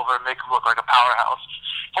goes over and make him look like a powerhouse.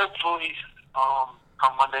 Hopefully,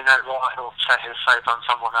 come Monday Night Raw, he'll set his sights on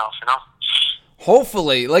someone else,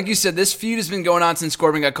 Hopefully. Like you said, this feud has been going on since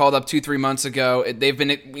Corbin got called up 2-3 months ago. They've been,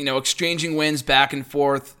 exchanging wins back and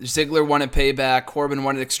forth. Ziggler wanted payback. Corbin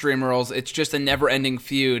wanted Extreme Rules. It's just a never-ending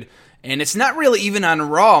feud. And it's not really even on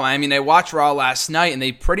Raw. I mean, I watched Raw last night, and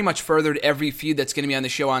they pretty much furthered every feud that's going to be on the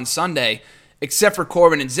show on Sunday, except for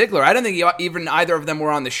Corbin and Ziggler. I don't think even either of them were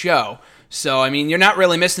on the show. So, I mean, you're not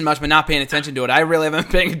really missing much by not paying attention to it. I really haven't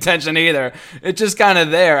been paying attention either. It's just kind of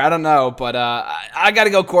there. I don't know. But I got to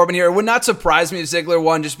go Corbin here. It would not surprise me if Ziggler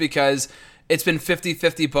won, just because it's been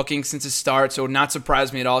 50-50 booking since the start, so it would not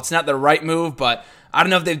surprise me at all. It's not the right move, but I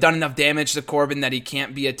don't know if they've done enough damage to Corbin that he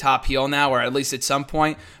can't be a top heel now, or at least at some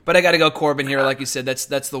point. But I got to go Corbin here. Like you said, that's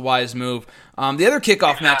the wise move. The other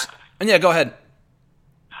kickoff match. And yeah, go ahead.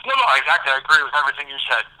 No, exactly. I agree with everything you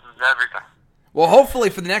said. Everything. Well, hopefully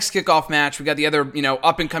for the next kickoff match, we got the other,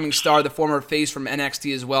 up-and-coming star, the former face from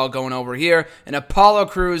NXT as well, going over here. And Apollo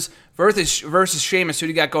Crews versus Sheamus. Who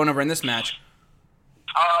do you got going over in this match?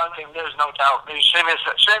 I think there's no doubt. Sheamus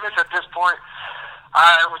at this point,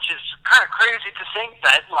 which is kind of crazy to think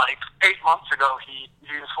that, 8 months ago, he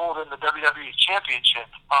was holding the WWE Championship.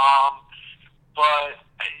 But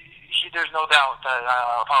there's no doubt that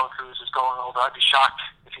Apollo Crews is going over. I'd be shocked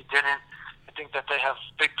if he didn't. I think that they have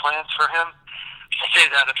big plans for him. I say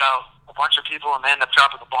that about a bunch of people and they end up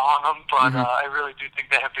dropping the ball on him, but I really do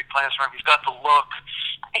think they have big plans for him. He's got the look.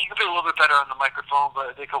 He could be a little bit better on the microphone,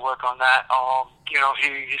 but they could work on that.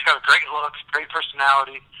 He's got a great look, great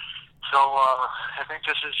personality. So I think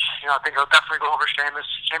this is, I think he'll definitely go over Sheamus.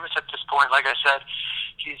 Sheamus at this point, like I said,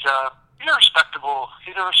 he's a respectable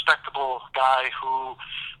guy who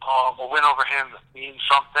a win over him means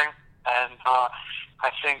something. And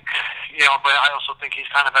I think, but I also think he's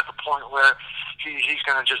kind of at the point where he's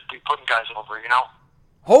going to just be putting guys over,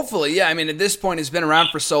 Hopefully, yeah. I mean, at this point, he's been around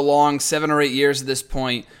for so long, 7 or 8 years at this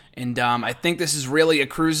point, and I think this is really a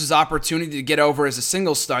Cruz's opportunity to get over as a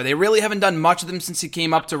single star. They really haven't done much with him since he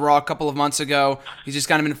came up to Raw a couple of months ago. He's just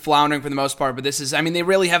kind of been floundering for the most part, but they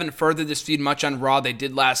really haven't furthered this feud much on Raw. They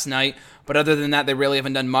did last night, but other than that, they really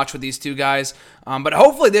haven't done much with these two guys. But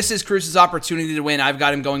hopefully this is Cruz's opportunity to win. I've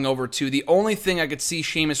got him going over too. The only thing I could see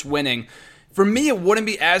Sheamus winning, for me, it wouldn't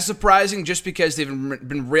be as surprising, just because they've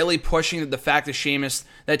been really pushing the fact that Sheamus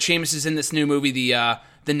is in this new movie,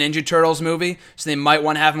 the Ninja Turtles movie, so they might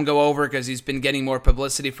want to have him go over because he's been getting more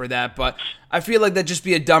publicity for that. But I feel like that'd just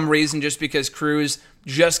be a dumb reason, just because Cruz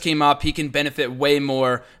just came up. He can benefit way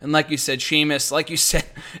more. And like you said, Sheamus,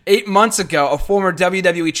 8 months ago, a former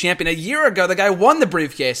WWE champion. A year ago, the guy won the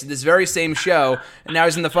briefcase at this very same show, and now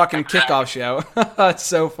he's in the fucking kickoff show. It's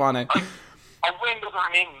so funny. A win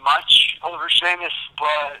doesn't mean much over Sheamus,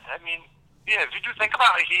 but, if you do think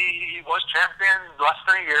about it, he was champion less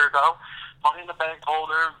than a year ago. Money in the Bank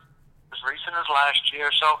holder, as recent as last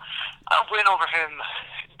year. So a win over him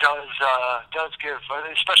does give,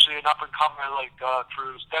 especially an up-and-comer like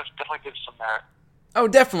Cruz, definitely gives some merit. Oh,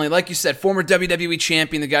 definitely. Like you said, former WWE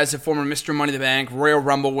champion. The guy's a former Mr. Money in the Bank, Royal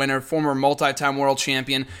Rumble winner, former multi-time world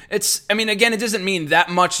champion. Again, it doesn't mean that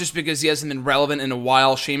much just because he hasn't been relevant in a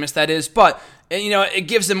while, Sheamus, that is. But, it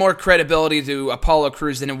gives him more credibility to Apollo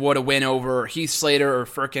Crews than it would a win over Heath Slater or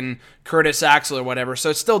frickin' Curtis Axel or whatever.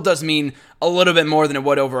 So it still does mean a little bit more than it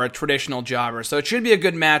would over a traditional jobber. So it should be a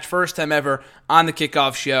good match, first time ever on the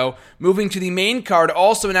kickoff show. Moving to the main card,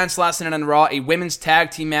 also announced last night on Raw, a women's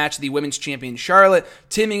tag team match. The women's champion Charlotte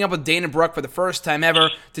teaming up with Dana Brooke for the first time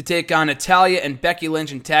ever to take on Natalya and Becky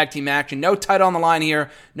Lynch in tag team action. No title on the line here,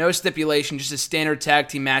 no stipulation, just a standard tag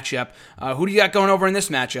team matchup. Who do you got going over in this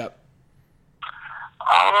matchup?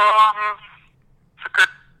 It's a good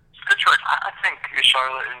choice. I think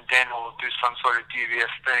Charlotte and Dana will do some sort of devious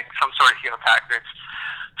thing, some sort of heel tactics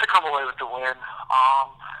to come away with the win.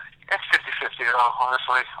 It's 50-50,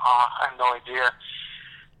 honestly. I have no idea.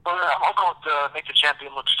 But I'll go with make the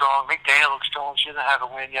champion look strong. Make Dana look strong. She doesn't have a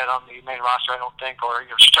win yet on the main roster, I don't think, or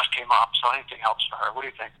she just came up, so anything helps for her. What do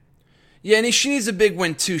you think? Yeah, and she needs a big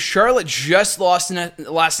win, too. Charlotte just lost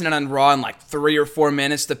last night on Raw in like 3 or 4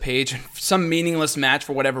 minutes to Paige. Some meaningless match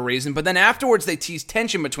for whatever reason. But then afterwards, they teased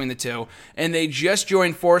tension between the two, and they just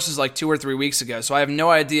joined forces like 2 or 3 weeks ago. So I have no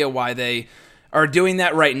idea why they are doing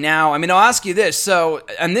that right now. I mean, I'll ask you this. So,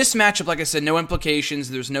 on this matchup, like I said, no implications.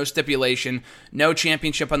 There's no stipulation, no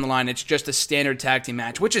championship on the line. It's just a standard tag team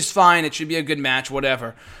match, which is fine. It should be a good match,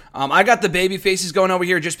 whatever. I got the baby faces going over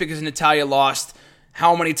here just because Natalya lost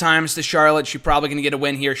how many times to Charlotte. She's probably going to get a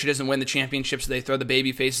win here. She doesn't win the championship, so they throw the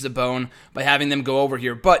baby faces a bone by having them go over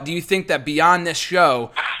here. But do you think that beyond this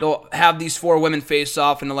show, they'll have these 4 women face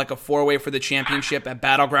off into like a 4-way for the championship at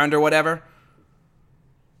Battleground or whatever?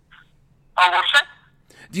 What's that?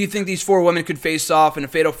 Do you think these 4 women could face off in a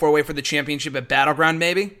fatal 4-way for the championship at Battleground,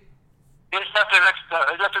 maybe? Is that the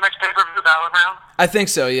next pay-per-view, Battleground? I think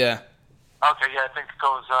so, yeah. Okay, yeah, I think it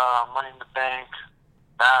goes Money in the Bank,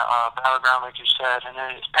 Battleground, like you said, and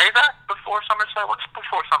then is Payback before SummerSlam? What's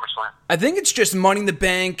before SummerSlam? I think it's just Money in the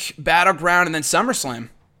Bank, Battleground, and then SummerSlam.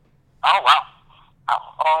 Oh, wow.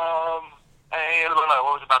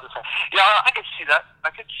 What was I about to say? Yeah, I could see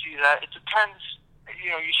that. It depends.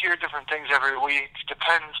 You hear different things every week.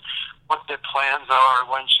 Depends what their plans are,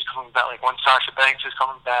 when she's coming back, like when Sasha Banks is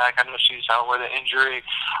coming back. I know she's out with an injury.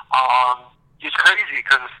 It's crazy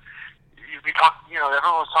because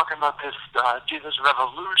everyone was talking about this Divas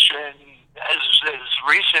Revolution as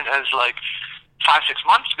recent as like 5-6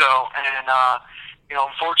 months ago, and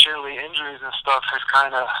unfortunately injuries and stuff has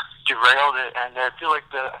kind of derailed it. And I feel like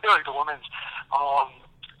the women's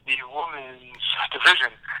division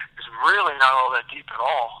is really not all that deep at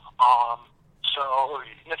all. So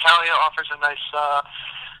Natalya offers a nice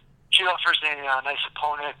nice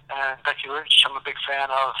opponent, and Becky Lynch I'm a big fan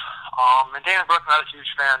of. And Dana Brooke, not a huge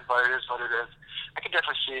fan, but it is what it is. I can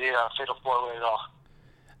definitely see a fatal 4-way though.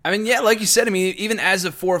 I mean, yeah, like you said, even as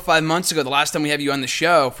of 4 or 5 months ago, the last time we had you on the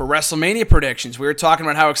show for WrestleMania predictions, we were talking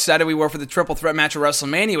about how excited we were for the triple threat match at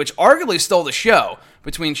WrestleMania, which arguably stole the show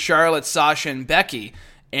between Charlotte, Sasha, and Becky.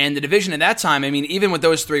 And the division at that time, even with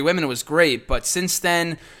those 3 women, it was great. But since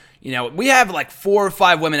then, we have like 4 or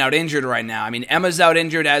 5 women out injured right now. Emma's out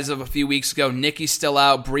injured as of a few weeks ago. Nikki's still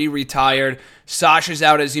out. Brie retired. Sasha's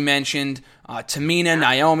out, as you mentioned. Tamina,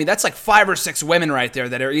 Naomi. That's like 5 or 6 women right there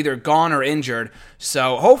that are either gone or injured.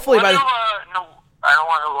 So hopefully by the... No, I don't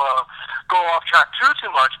want to go off track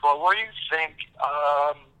too much, but what do you think...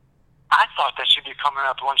 I thought that she'd be coming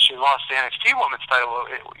up once she lost the NXT Women's title.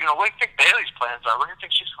 What do you think Bayley's plans are? When do you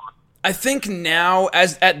think she's coming? I think now,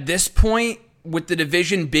 as at this point, with the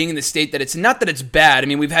division being in the state that it's not that it's bad.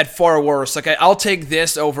 We've had far worse. Like I'll take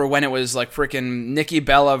this over when it was like freaking Nikki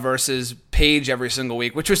Bella versus Paige every single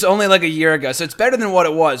week, which was only like a year ago. So it's better than what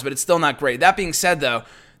it was, but it's still not great. That being said, though,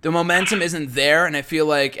 the momentum isn't there, and I feel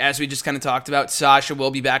like, as we just kind of talked about, Sasha will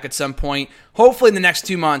be back at some point, hopefully in the next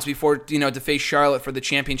 2 months before, to face Charlotte for the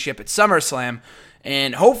championship at SummerSlam,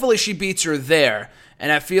 and hopefully she beats her there.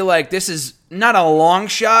 And I feel like this is not a long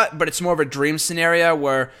shot, but it's more of a dream scenario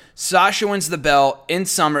where Sasha wins the belt at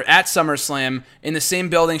SummerSlam in the same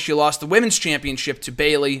building she lost the women's championship to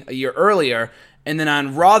Bayley a year earlier, and then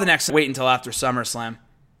on Raw the next wait until after SummerSlam.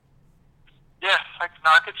 Yeah, I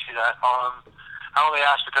could see that. I only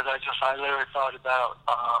asked because I literally thought about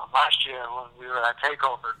last year when we were at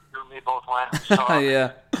TakeOver. You and me both went. So,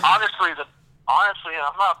 yeah. Honestly,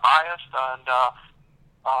 I'm not biased, and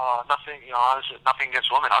nothing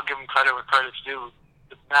against women. I'll give them credit where credit's due.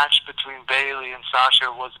 The match between Bayley and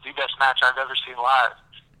Sasha was the best match I've ever seen live.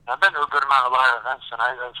 I've been to a good amount of live events, and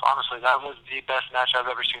honestly, that was the best match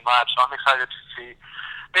I've ever seen live. So I'm excited to see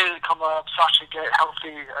Bayley come up, Sasha get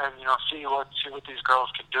healthy, and see what these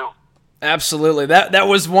girls can do. Absolutely. That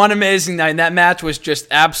was one amazing night, and that match was just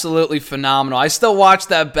absolutely phenomenal. I still watch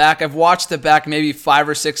that back. I've watched it back maybe 5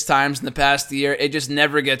 or 6 times in the past year. It just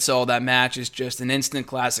never gets old. That match is just an instant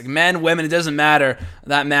classic. Men, women, it doesn't matter.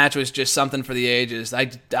 That match was just something for the ages.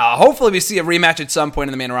 Hopefully we see a rematch at some point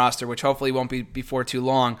in the main roster, which hopefully won't be before too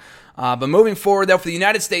long. But moving forward, though, for the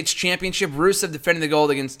United States Championship, Rusev defending the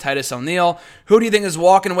gold against Titus O'Neil. Who do you think is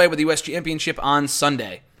walking away with the U.S. Championship on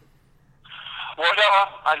Sunday?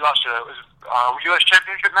 I lost you. It was U.S.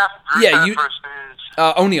 Championship match? Yeah, versus...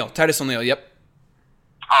 O'Neil. Titus O'Neil, yep.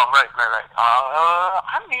 Oh, right.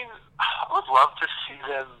 I would love to see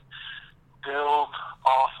them build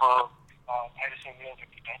off of Titus O'Neil's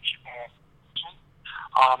extension.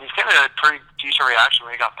 He's getting a pretty decent reaction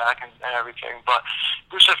when he got back and everything, but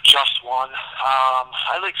Rusev just won.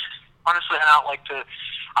 Honestly, I don't like to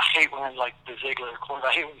I hate when like the Ziggler Corbin,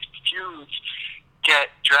 I hate when these feuds get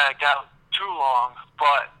dragged out too long.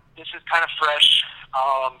 But this is kind of fresh.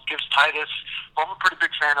 Gives Titus, who I'm a pretty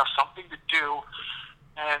big fan of, something to do.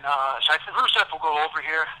 And so I think Rusev will go over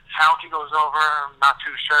here. How he goes over, I'm not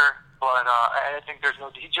too sure. But I think there's no.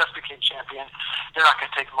 He just became champion. They're not going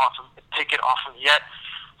to take it off him yet.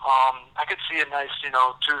 I could see a nice, 2-3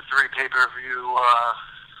 pay-per-view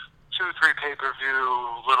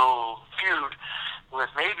little feud with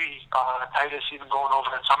maybe Titus even going over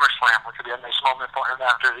at SummerSlam, which would be a nice moment for him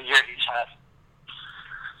after the year he's had.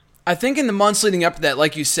 I think in the months leading up to that,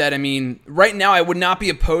 like you said, I mean, right now I would not be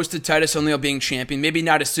opposed to Titus O'Neil being champion. Maybe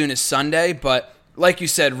not as soon as Sunday, but like you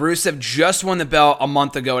said, Rusev just won the belt a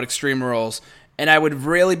month ago at Extreme Rules, and I would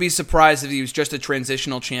really be surprised if he was just a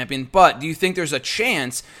transitional champion. But do you think there's a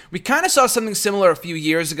chance? We kind of saw something similar a few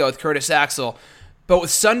years ago with Curtis Axel, but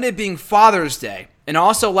with Sunday being Father's Day, and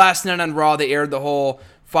also last night on Raw they aired the whole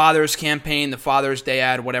Father's campaign, the Father's Day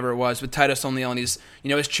ad, whatever it was, with Titus O'Neil and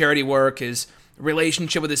his charity work, his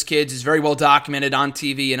relationship with his kids is very well documented on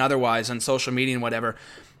TV and otherwise on social media and whatever.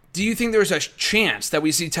 Do you think there's a chance that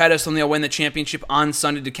we see Titus O'Neil win the championship on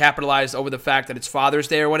Sunday to capitalize over the fact that it's Father's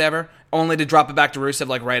Day or whatever, only to drop it back to Rusev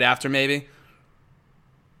like right after maybe?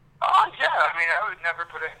 Yeah, I mean, I would never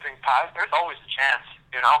put anything past. There's always a chance,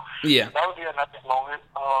 Yeah. That would be a nice moment.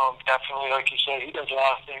 Definitely, like you say, he does a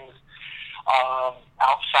lot of things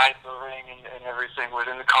outside the ring and everything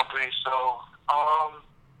within the company. So,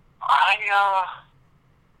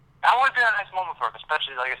 that would be a nice moment for him,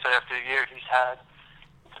 especially, like I said, after the year he's had.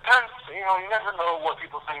 It depends, you never know what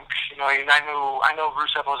people think. I know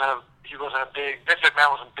Rusev wasn't a big, Vince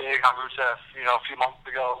McMahon wasn't big on Rusev, a few months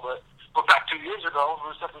ago, but back 2 years ago,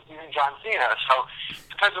 Rusev was beating John Cena. So it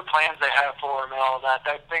depends what plans they have for him and all that.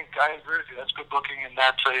 I think I agree with you. That's good booking, and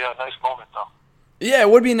that's a nice moment, though. Yeah,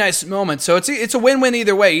 it would be a nice moment. So it's a win-win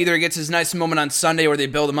either way. Either he gets his nice moment on Sunday or they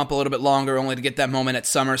build him up a little bit longer only to get that moment at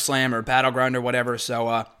SummerSlam or Battleground or whatever.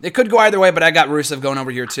 So it could go either way, but I got Rusev going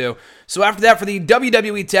over here too. So after that, for the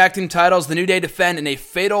WWE Tag Team titles, the New Day defend in a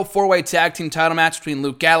fatal 4-way tag team title match between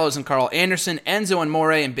Luke Gallows and Carl Anderson, Enzo and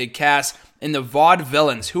Moray and Big Cass, and the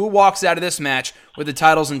Vaudevillains. Who walks out of this match with the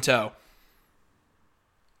titles in tow?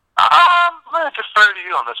 I'm going to defer to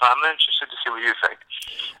you on this one. I'm interested to see what you think.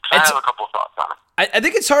 I have a couple of thoughts on it. I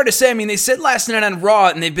think it's hard to say. I mean, they said last night on Raw,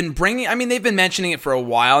 and they've been mentioning it for a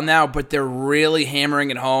while now, but they're really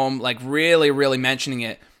hammering it home, like really, really mentioning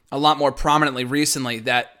it a lot more prominently recently,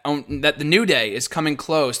 that the New Day is coming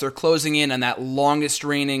close. They're closing in on that longest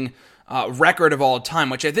reigning record of all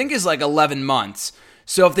time, which I think is like 11 months.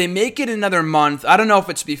 So if they make it another month, I don't know if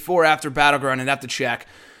it's before or after Battleground, I'd have to check.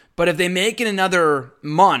 But if they make it another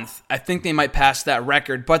month, I think they might pass that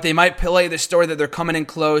record. But they might play the story that they're coming in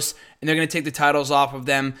close and they're going to take the titles off of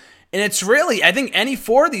them. And it's really, I think any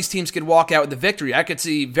four of these teams could walk out with the victory. I could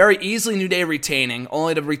see very easily New Day retaining,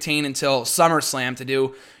 only to retain until SummerSlam to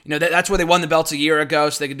do, that's where they won the belts a year ago,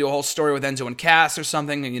 so they could do a whole story with Enzo and Cass or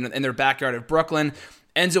something, in their backyard of Brooklyn.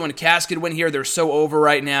 Enzo and Cass could win here. They're so over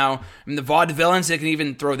right now. I mean, the Vaudevillains, they can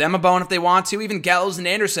even throw them a bone if they want to. Even Gallows and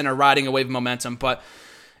Anderson are riding a wave of momentum, but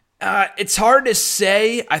it's hard to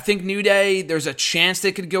say. I think New Day, there's a chance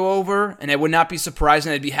they could go over, and I would not be surprised,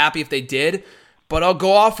 and I'd be happy if they did. But I'll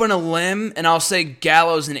go off on a limb, and I'll say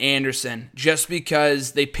Gallows and Anderson, just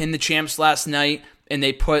because they pinned the champs last night, and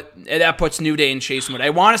that puts New Day in chase mode.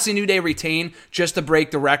 I want to see New Day retain just to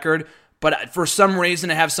break the record, but for some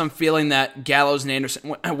reason, I have some feeling that Gallows and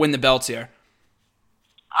Anderson win the belts here.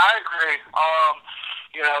 I agree.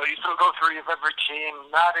 You still go through every team.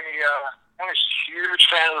 I'm a huge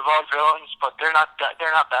fan of the Vaudevillains, but they're not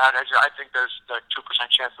bad. I think there's a 2%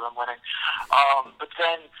 chance of them winning. But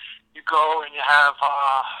then you go and you have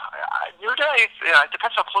New Day. Yeah, it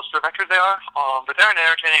depends how close to the record they are. But they're an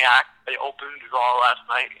entertaining act. They opened Raw last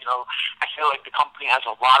night. I feel like the company has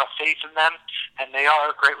a lot of faith in them, and they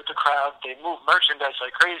are great with the crowd. They move merchandise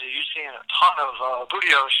like crazy. You're seeing a ton of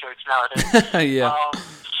Booty-O shirts nowadays. Yeah.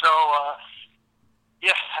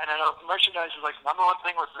 Yeah, and I know merchandise is like the number one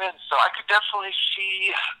thing with Vince, so I could definitely see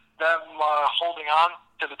them holding on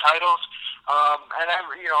to the titles. And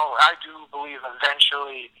I do believe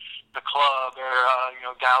eventually the club or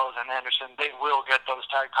Gallows and Anderson, they will get those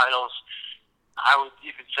tag titles. I would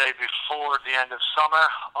even say before the end of summer.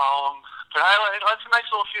 But it's a nice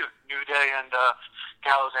little feud, New Day and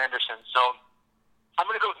Gallows Anderson. So I'm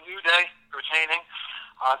going to go with New Day retaining.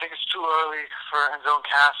 I think it's too early for Enzo and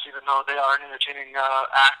Cass, even though they are an entertaining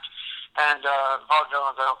act. And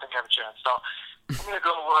Vaudevillains, I don't think have a chance. So I'm going to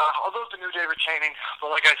go, although it's the New Day retaining,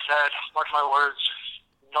 but like I said, mark my words,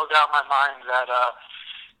 no doubt in my mind that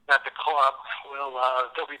the club will,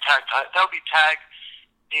 they'll be tag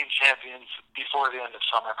team champions before the end of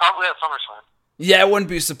summer. Probably at SummerSlam. Yeah, I wouldn't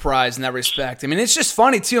be surprised in that respect. I mean, it's just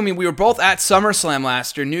funny, too. I mean, we were both at SummerSlam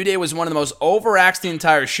last year. New Day was one of the most overacts the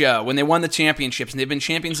entire show when they won the championships, and they've been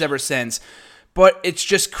champions ever since. But it's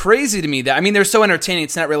just crazy to me that, I mean, they're so entertaining,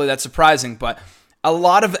 it's not really that surprising, but a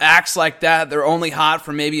lot of acts like that, they're only hot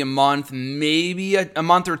for maybe a month, maybe a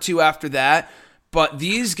month or two after that. But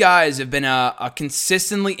these guys have been a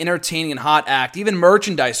consistently entertaining and hot act, even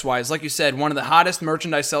merchandise-wise. Like you said, one of the hottest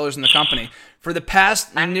merchandise sellers in the company. For the past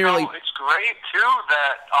and nearly... it's great, too,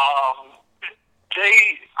 that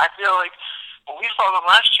I feel like when we saw them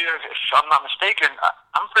last year, if I'm not mistaken,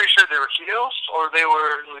 I'm pretty sure they were heels, or they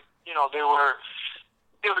were, they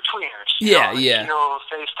were tweeners. Yeah. Heel,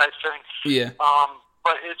 face type thing. Yeah.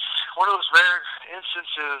 But it's one of those rare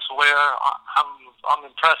instances where I'm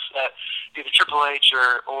impressed that either Triple H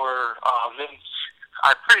or Vince,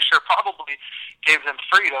 I'm pretty sure probably gave them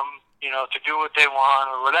freedom, to do what they want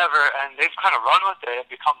or whatever, and they've kind of run with it and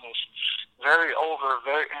become this very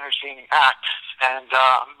very entertaining act. And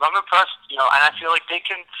I'm impressed, and I feel like they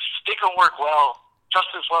can work well, just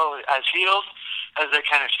as well as heels as they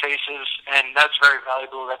can as faces, and that's very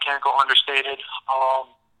valuable. That can't go understated.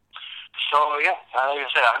 So yeah, like I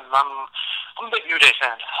said, I'm a big New Day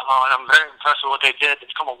fan, and I'm very impressed with what they did.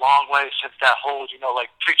 It's come a long way since that whole,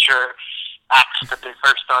 Preacher acts that they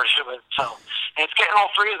first started with. So, and it's getting all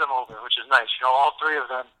three of them over, which is nice. All three of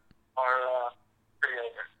them are pretty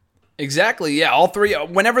over. Exactly, yeah. All three,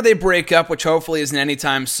 whenever they break up, which hopefully isn't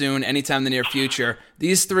anytime soon, anytime in the near future,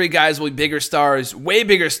 these three guys will be bigger stars, way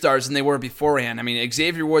bigger stars than they were beforehand. I mean,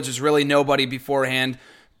 Xavier Woods was really nobody beforehand.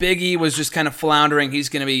 Big E was just kind of floundering.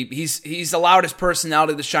 He's allowed his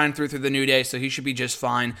personality to shine through the New Day, so he should be just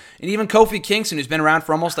fine. And even Kofi Kingston, who's been around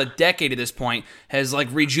for almost a decade at this point, has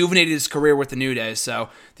rejuvenated his career with the New Day. So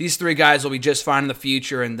these three guys will be just fine in the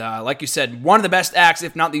future. And like you said, one of the best acts,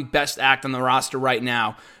 if not the best act on the roster right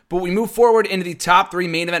now. But we move forward into the top three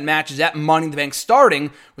main event matches at Money in the Bank,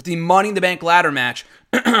 starting with the Money in the Bank ladder match.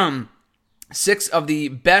 6 of the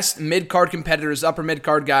best mid-card competitors, upper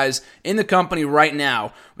mid-card guys in the company right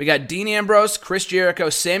now. We got Dean Ambrose, Chris Jericho,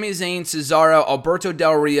 Sami Zayn, Cesaro, Alberto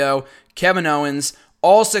Del Rio, Kevin Owens,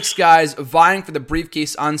 all 6 guys vying for the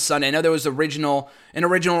briefcase on Sunday. I know there was an original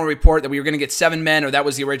report that we were going to get 7 men, or that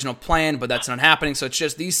was the original plan, but that's not happening, so it's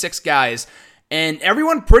just these 6 guys. And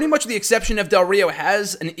everyone, pretty much with the exception of Del Rio,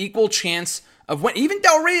 has an equal chance of when, even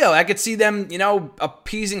Del Rio, I could see them,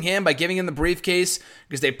 appeasing him by giving him the briefcase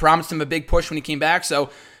because they promised him a big push when he came back. So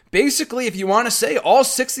basically, if you want to say, all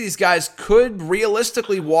 6 of these guys could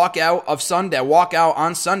realistically walk out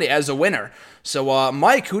on Sunday as a winner. So,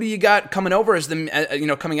 Mike, who do you got coming over as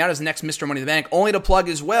coming out as the next Mr. Money in the Bank? Only to plug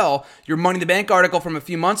as well your Money in the Bank article from a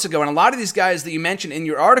few months ago, and a lot of these guys that you mentioned in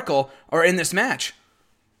your article are in this match.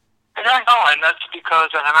 And I know, and that's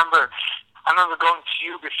because, and I remember going to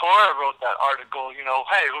you before I wrote that article,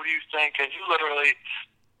 hey, who do you think? And you literally,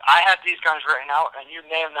 I had these guys written out, and you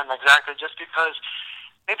named them exactly just because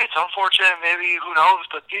maybe it's unfortunate, maybe who knows,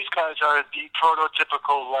 but these guys are the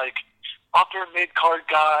prototypical, upper mid-card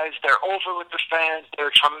guys. They're over with the fans. They're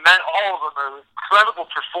tremendous. All of them are incredible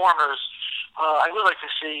performers. I would like to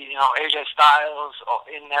see, AJ Styles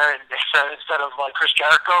in there instead of, Chris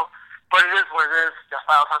Jericho. But it is what it is.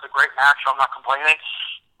 Styles has a great match, so I'm not complaining.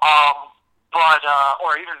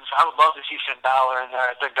 Or even, I would love to see Finn Balor in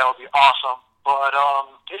there. I think that would be awesome. But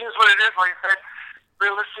it is what it is. Like you said,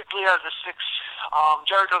 realistically, as a 6,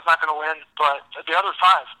 Jericho's not going to win. But the other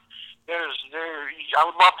 5, I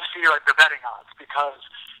would love to see the betting odds, because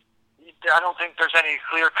I don't think there's any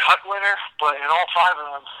clear-cut winner. But in all 5 of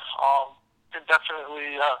them, can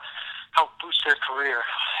definitely help boost their career.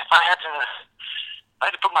 If I had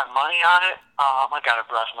to put my money on it. I got a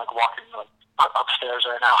breath. I'm walking upstairs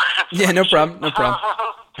right now. Yeah, no problem. I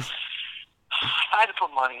had to put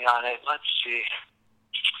money on it. Let's see.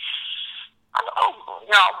 I'll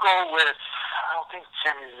go with. I don't think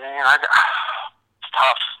Sami Zayn. It's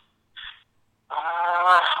tough.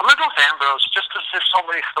 I'm gonna go with Ambrose, just because there's so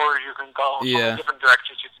many stories you can go, so many different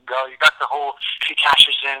directions you can go. You got the whole, if he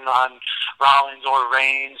cashes in on Rollins or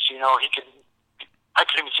Reigns, he can. I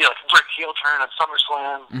could even see a brick heel turn at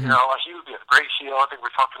SummerSlam. Mm-hmm. He would be a great heel. I think we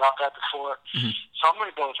talked about that before. Mm-hmm. So I'm going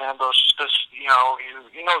to go with Ambrose just because you know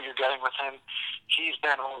you're getting with him. He's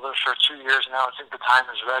been over for 2 years now. I think the time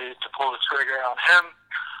is ready to pull the trigger on him.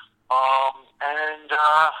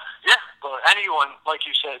 But anyone, like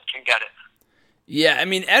you said, can get it. Yeah, I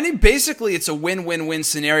mean, basically it's a win-win-win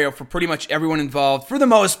scenario for pretty much everyone involved, for the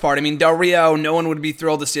most part. I mean, Del Rio, no one would be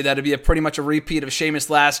thrilled to see that. It'd be pretty much a repeat of Sheamus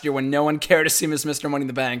last year when no one cared to see him as Mr. Money in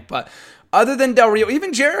the Bank. But other than Del Rio,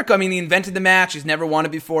 even Jericho, I mean, he invented the match. He's never won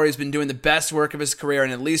it before. He's been doing the best work of his career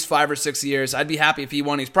in at least 5 or 6 years. I'd be happy if he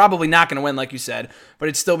won. He's probably not going to win, like you said, but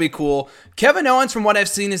it'd still be cool. Kevin Owens, from what I've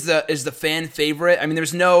seen, is the fan favorite. I mean,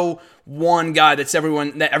 there's no one guy that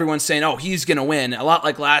everyone's saying, oh, he's going to win. A lot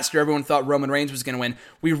like last year, everyone thought Roman Reigns was going to win.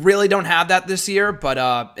 We really don't have that this year, but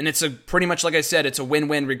and it's pretty much, like I said, it's a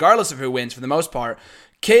win-win regardless of who wins for the most part.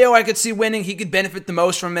 KO I could see winning. He could benefit the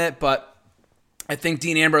most from it, but I think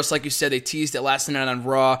Dean Ambrose, like you said, they teased it last night on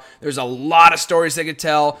Raw. There's a lot of stories they could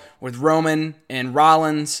tell with Roman and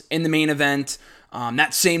Rollins in the main event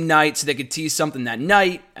that same night, so they could tease something that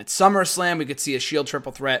night. At SummerSlam, we could see a Shield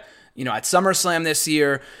triple threat, at SummerSlam this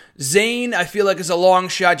year. Zayn, I feel like, is a long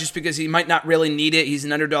shot just because he might not really need it. He's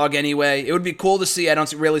an underdog anyway. It would be cool to see. I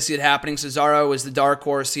don't really see it happening. Cesaro is the dark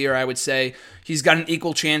horse here, I would say. He's got an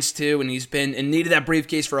equal chance too, and he's been in need of that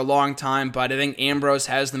briefcase for a long time, but I think Ambrose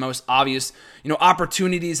has the most obvious,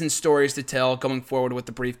 opportunities and stories to tell going forward with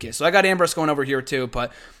the briefcase. So I got Ambrose going over here too,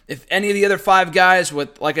 but if any of the other 5 guys,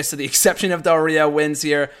 with, like I said, the exception of Del Rio, wins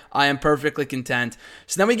here, I am perfectly content.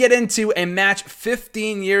 So then we get into a match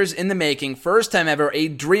 15 years in the making, first time ever, a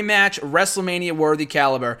dream match, WrestleMania-worthy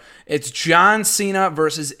caliber. It's John Cena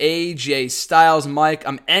versus AJ Styles. Mike,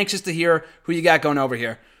 I'm anxious to hear who you got going over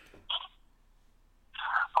here.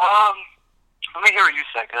 Let me hear what you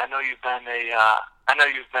say, because I know you've been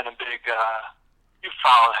a big, you've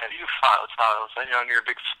followed Styles, and you're a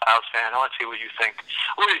big Styles fan. I want to see what you think.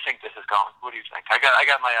 Where do you think this is going? What do you think? I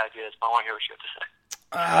got my ideas, but I want to hear what you have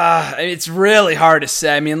to say. It's really hard to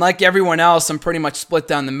say. I mean, like everyone else, I'm pretty much split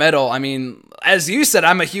down the middle. I mean, as you said,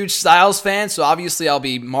 I'm a huge Styles fan, so obviously I'll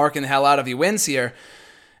be marking the hell out if he wins here.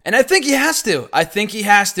 And I think he has to.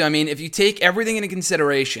 I mean, if you take everything into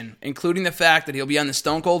consideration, including the fact that he'll be on the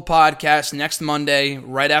Stone Cold podcast next Monday,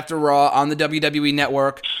 right after Raw on the WWE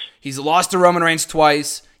Network. He's lost to Roman Reigns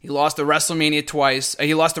twice. He lost to WrestleMania twice.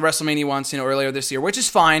 He lost to WrestleMania once, earlier this year, which is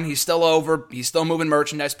fine. He's still over. He's still moving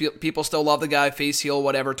merchandise. People still love the guy, face, heel,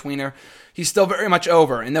 whatever, tweener. He's still very much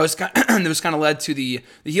over. And that was kind of led to the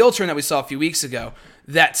heel turn that we saw a few weeks ago.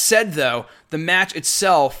 That said, though, the match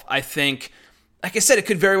itself, I think, like I said, it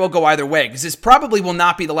could very well go either way, because this probably will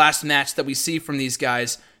not be the last match that we see from these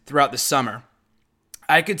guys throughout the summer.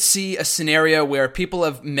 I could see a scenario where people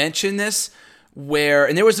have mentioned this,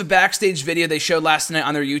 and there was a backstage video they showed last night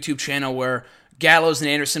on their YouTube channel where Gallows and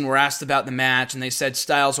Anderson were asked about the match, and they said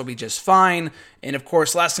Styles will be just fine. And of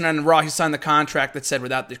course, last night on Raw, he signed the contract that said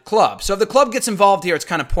without the club. So if the club gets involved here, it's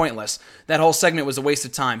kind of pointless. That whole segment was a waste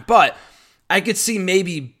of time. But I could see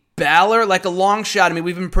maybe Balor, like a long shot. I mean,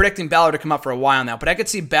 we've been predicting Balor to come up for a while now, but I could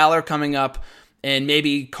see Balor coming up and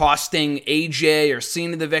maybe costing AJ or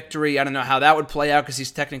Cena the victory. I don't know how that would play out because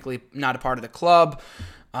he's technically not a part of the club.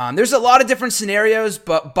 There's a lot of different scenarios,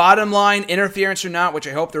 but bottom line, interference or not, which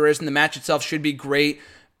I hope there is, and the match itself should be great,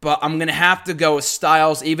 but I'm going to have to go with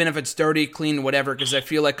Styles, even if it's dirty, clean, whatever, because I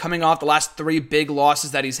feel like coming off the last 3 big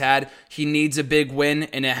losses that he's had, he needs a big win,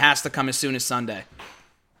 and it has to come as soon as Sunday.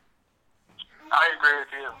 I agree with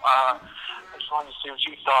you. I just wanted to see what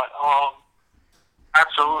you thought.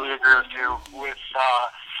 Absolutely agree with you. With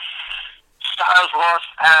Styles lost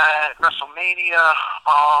at WrestleMania,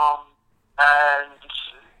 and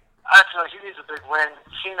I feel like he needs a big win.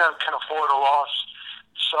 Cena can afford a loss,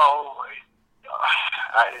 so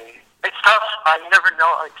it's tough. I never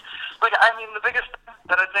know. The biggest thing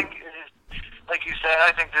that I think is, like you said,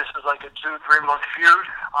 I think this is like a 2-3 month feud,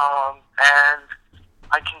 and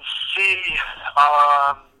I can see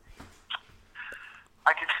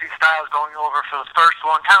Styles going over for the first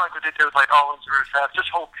one, kind of like what they did with Owens and Rusev.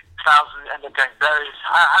 Just hope Styles will end up getting buried.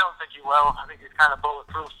 I don't think he will. I think he's kind of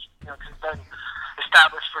bulletproof, because he's been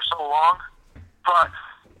established for so long. But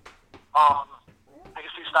I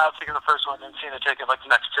can see Styles taking the first one and Cena taking the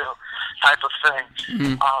next 2 type of thing.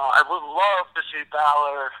 Mm-hmm. I would love to see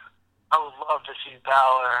Balor.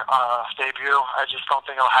 Debut. I just don't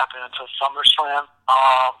think it'll happen until SummerSlam.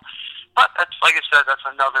 But that's, like I said, that's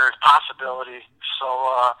another possibility. So,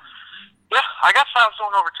 I got Styles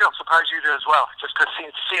going over too. I'm surprised you did as well. Just because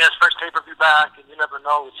Cena's first pay-per-view back, and you never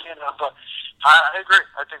know with Cena. But I agree.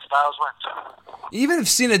 I think Styles wins. Even if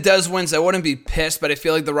Cena does win, I wouldn't be pissed, but I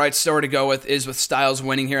feel like the right story to go with is with Styles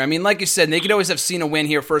winning here. I mean, like you said, they could always have Cena win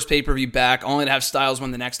here, first pay-per-view back, only to have Styles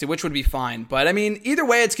win the next 2, which would be fine. But, I mean, either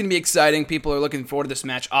way, it's going to be exciting. People are looking forward to this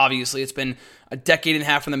match, obviously. It's been a decade and a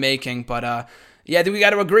half in the making, but, yeah, we got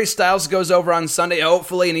to agree. Styles goes over on Sunday,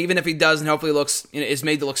 hopefully, and even if he doesn't, hopefully is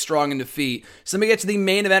made to look strong in defeat. So then we get to the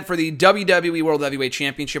main event for the WWE World Heavyweight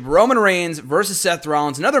Championship. Roman Reigns versus Seth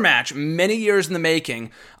Rollins. Another match, many years in the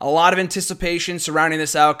making. A lot of anticipation surrounding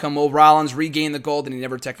this outcome. Will Rollins regain the gold that he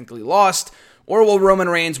never technically lost? or will Roman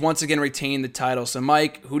Reigns once again retain the title? So,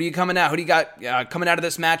 Mike, who do you coming out? Who do you got coming out of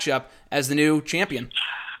this matchup as the new champion?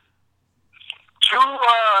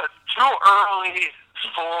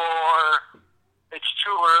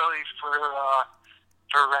 Too early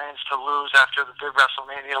for Reigns to lose after the big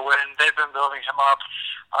WrestleMania win. They've been building him up.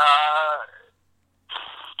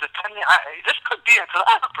 This could be, because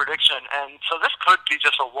I have a prediction, and so this could be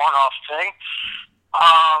just a one-off thing.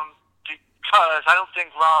 Because I don't think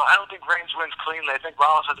Reigns wins cleanly. I think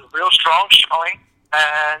Rollins has a real strong showing,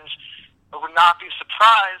 and I would not be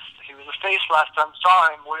surprised. He was a face last time I saw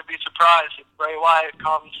him. Wouldn't be surprised if Bray Wyatt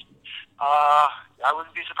comes. I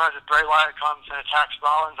wouldn't be surprised if Bray Wyatt comes and attacks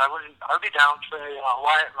Rollins. I would be down for a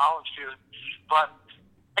Wyatt-Rollins feud. But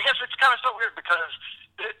I guess it's kind of so weird because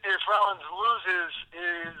if Rollins loses,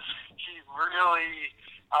 is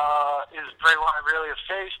Bray Wyatt really a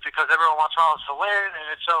face? Because everyone wants Rollins to win,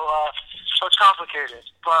 and it's so it's complicated.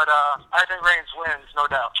 But I think Reigns wins, no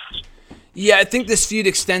doubt. Yeah, I think this feud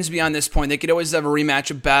extends beyond this point. They could always have a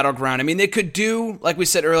rematch of Battleground. I mean, they could do, like we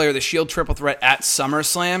said earlier, the Shield triple threat at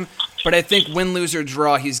SummerSlam, but I think win, lose, or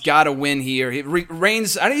draw, he's got to win here.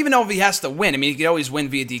 Reigns, I don't even know if he has to win. I mean, he could always win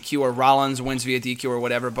via DQ, or Rollins wins via DQ or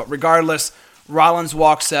whatever, but regardless, Reigns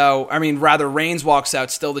walks out,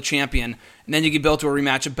 still the champion, and then you get built to a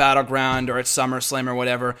rematch at Battleground or at SummerSlam or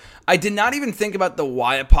whatever. I did not even think about the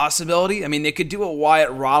Wyatt possibility. I mean, they could do a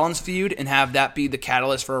Wyatt-Rollins feud and have that be the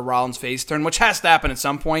catalyst for a Rollins face turn, which has to happen at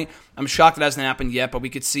some point. I'm shocked it hasn't happened yet, but we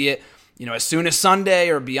could see it, as soon as Sunday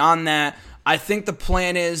or beyond that. I think the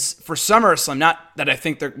plan is for SummerSlam, not that I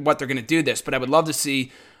think they're going to do this, but I would love to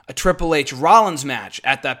see a Triple H Rollins match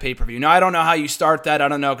at that pay-per-view. Now, I don't know how you start that. I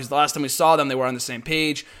don't know, because the last time we saw them, they were on the same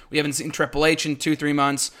page. We haven't seen Triple H in 2-3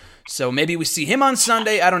 months, so maybe we see him on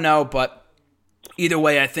Sunday. I don't know, but either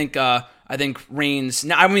way, I think Reigns.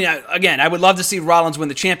 Now, I mean, again, I would love to see Rollins win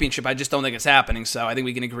the championship. I just don't think it's happening. So I think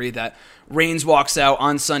we can agree that Reigns walks out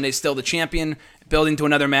on Sunday, still the champion, building to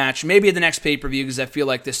another match, maybe at the next pay-per-view, because I feel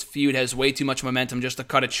like this feud has way too much momentum just to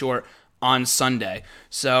cut it short on Sunday.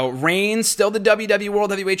 So Reigns, still the WWE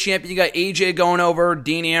World Heavyweight Champion. You got AJ going over,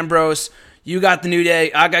 Dean Ambrose. You got the New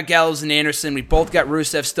Day. I got Gallows and Anderson. We both got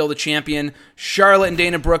Rusev, still the champion. Charlotte and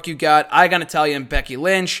Dana Brooke, you got I Got Natalya and Becky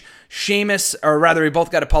Lynch. Sheamus, or rather, we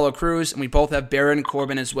both got Apollo Crews, and we both have Baron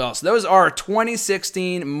Corbin as well. So those are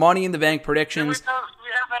 2016 Money in the Bank predictions. Do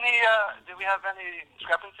we have any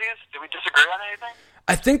discrepancies? Did we disagree on anything?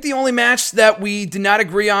 I think the only match that we did not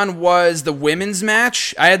agree on was the women's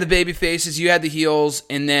match. I had the baby faces, you had the heels,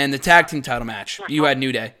 and then the tag team title match. You had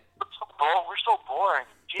New Day. We're so boring.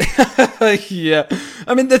 Yeah.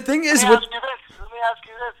 I mean, the thing is... Let me ask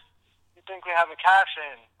you this. You think we have a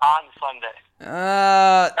cash-in on Sunday?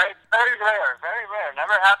 Very rare.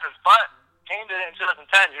 Never happens, but Kane did it in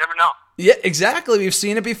 2010. You never know. Yeah, exactly. We've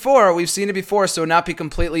seen it before, so not be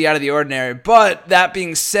completely out of the ordinary. But that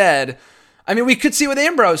being said, I mean, we could see with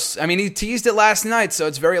Ambrose. I mean, he teased it last night, so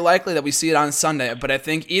it's very likely that we see it on Sunday. But I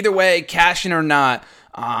think either way, cash in or not,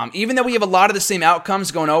 even though we have a lot of the same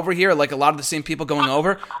outcomes going over here, like a lot of the same people going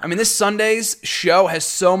over, I mean, this Sunday's show has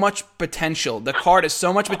so much potential. The card has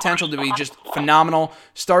so much potential to be just phenomenal,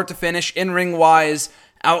 start to finish, in-ring-wise,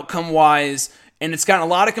 outcome-wise. And it's gotten a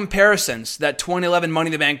lot of comparisons. That 2011 Money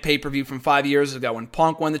in the Bank pay-per-view from 5 years ago when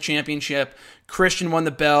Punk won the championship, Christian won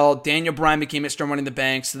the belt, Daniel Bryan became Mr. Money in the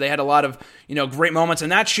Bank. So they had a lot of, great moments. On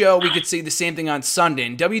that show, we could see the same thing on Sunday.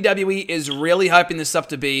 And WWE is really hyping this up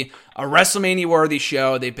to be a WrestleMania-worthy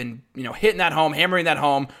show. They've been, hitting that home, hammering that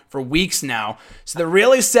home for weeks now. So they're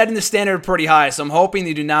really setting the standard pretty high. So I'm hoping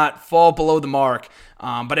they do not fall below the mark.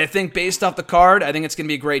 But I think based off the card, I think it's going to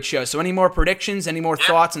be a great show. So any more predictions, any more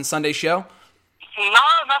thoughts on Sunday's show? No,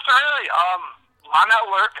 nothing really. I'm at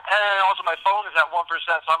work, and also my phone is at 1%,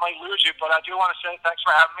 so I might lose you. But I do want to say thanks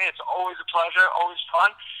for having me. It's always a pleasure, always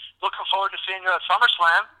fun. Looking forward to seeing you at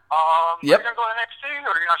SummerSlam. Yep. Are you going to go to NXT,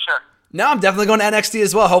 or are you not sure? No, I'm definitely going to NXT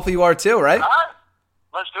as well. Hopefully you are too, right? All right.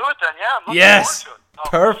 Let's do it then, yeah. I'm looking yes. forward to it.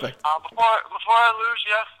 So, perfect. Before I lose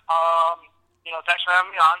you, thanks for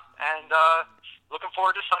having me on, and looking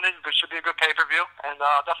forward to Sunday. It should be a good pay-per-view, and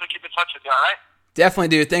definitely keep in touch with you, all right? Definitely,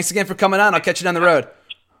 dude. Thanks again for coming on. I'll catch you down the road.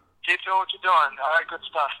 Keep doing what you're doing. All right, good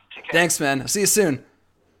stuff. Take care. Thanks, man. I'll see you soon.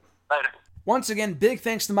 Later. Once again, big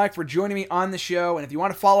thanks to Mike for joining me on the show. And if you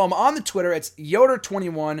want to follow him on the Twitter, it's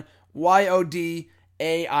Yoder21,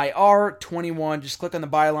 YODAIR21. Just click on the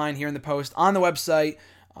byline here in the post on the website.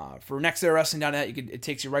 For nexteraWrestling.net, it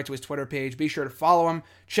takes you right to his Twitter page. Be sure to follow him.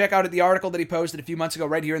 Check out the article that he posted a few months ago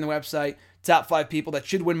right here on the website. Top 5 people that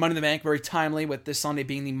should win Money in the Bank. Very timely with this Sunday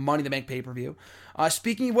being the Money in the Bank pay-per-view.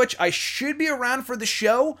 Speaking of which, I should be around for the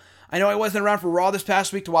show. I know I wasn't around for Raw this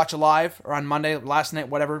past week to watch it live, or on Monday, last night,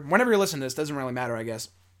 whatever. Whenever you're listening to this, doesn't really matter, I guess.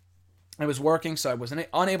 I was working, so I was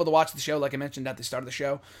unable to watch the show like I mentioned at the start of the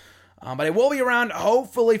show. But I will be around,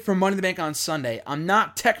 hopefully, for Money in the Bank on Sunday. I'm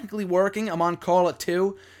not technically working. I'm on call at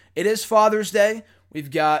 2. It is Father's Day. We've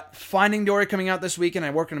got Finding Dory coming out this weekend. I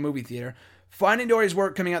work in a movie theater. Finding Dory's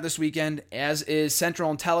work coming out this weekend, as is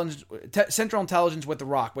Central Intelligence with The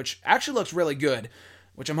Rock, which actually looks really good,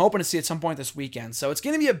 which I'm hoping to see at some point this weekend. So it's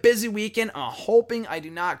going to be a busy weekend. I'm hoping I do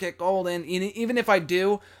not get called in. Even if I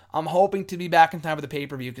do, I'm hoping to be back in time for the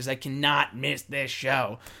pay-per-view because I cannot miss this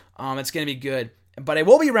show. It's going to be good. But I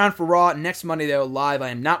will be around for Raw next Monday, though, live. I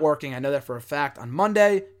am not working. I know that for a fact on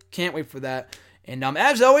Monday. Can't wait for that. And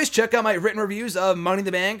as always, check out my written reviews of Money in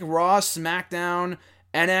the Bank, Raw, SmackDown,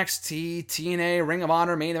 NXT, TNA, Ring of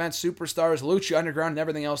Honor, Main Event, Superstars, Lucha Underground, and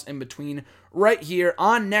everything else in between right here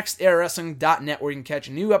on nexteraWrestling.net, where you can catch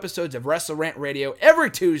new episodes of Wrestle Rant Radio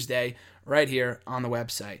every Tuesday right here on the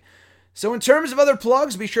website. So in terms of other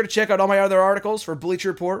plugs, be sure to check out all my other articles for Bleacher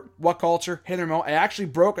Report, What Culture, Hit and Remote. I actually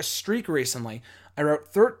broke a streak recently. I wrote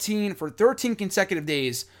 13 consecutive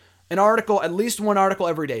days, an article, at least one article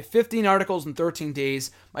every day. 15 articles in 13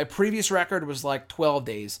 days. My previous record was like 12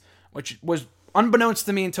 days, which was unbeknownst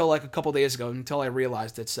to me until like a couple days ago, until I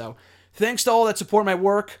realized it. So thanks to all that support my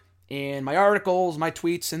work and my articles, my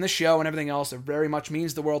tweets, and the show and everything else. It very much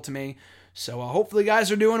means the world to me. So hopefully you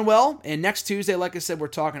guys are doing well. And next Tuesday, like I said, we're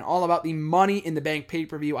talking all about the Money in the Bank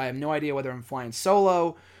pay-per-view. I have no idea whether I'm flying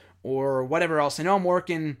solo or whatever else. I know I'm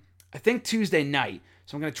working, I think, Tuesday night.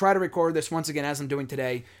 So I'm going to try to record this once again, as I'm doing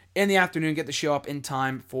today, in the afternoon, get the show up in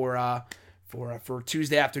time for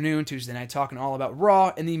Tuesday afternoon, Tuesday night, talking all about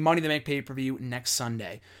Raw and the Money in the Bank pay-per-view next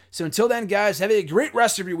Sunday. So until then, guys, have a great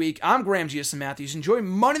rest of your week. I'm Graham G.S. Matthews. Enjoy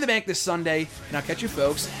Money in the Bank this Sunday, and I'll catch you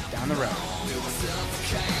folks down the road.